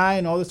 you and I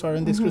and others are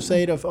in this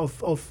crusade of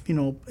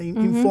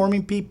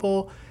informing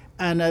people,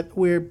 and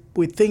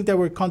we think that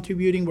we're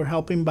contributing, we're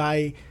helping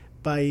by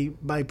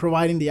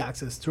providing the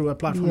access through a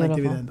platform like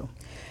Dvdendo.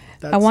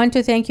 I want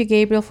to thank you,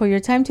 Gabriel, for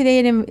your time today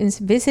and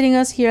visiting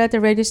us here at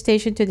the radio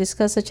station to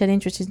discuss such an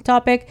interesting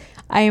topic.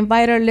 I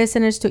invite our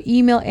listeners to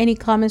email any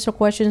comments or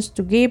questions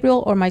to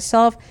Gabriel or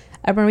myself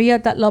at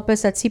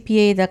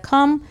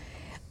maria.lopez@cpa.com.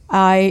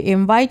 I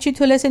invite you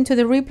to listen to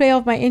the replay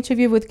of my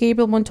interview with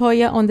Gabriel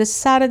Montoya on this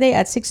Saturday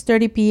at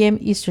 6:30 p.m.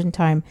 Eastern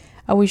Time.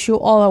 I wish you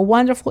all a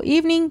wonderful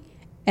evening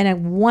and a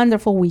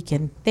wonderful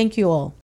weekend. Thank you all.